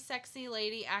sassy, sexy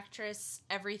lady, actress,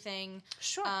 everything.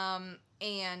 Sure.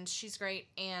 And she's great.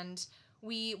 And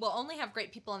we will only have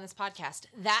great people on this podcast.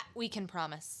 That we can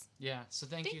promise. Yeah. So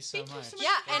thank you so thank you much. so much.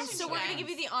 Yeah, for and having so me. we're gonna give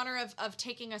you the honor of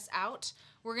taking us out.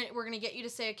 We're gonna get you to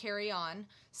say a carry on.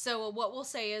 So what we'll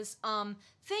say is,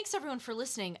 thanks everyone for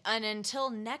listening, and until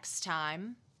next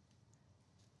time.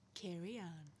 Carry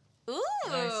on. Ooh,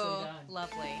 Nicely done.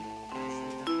 lovely.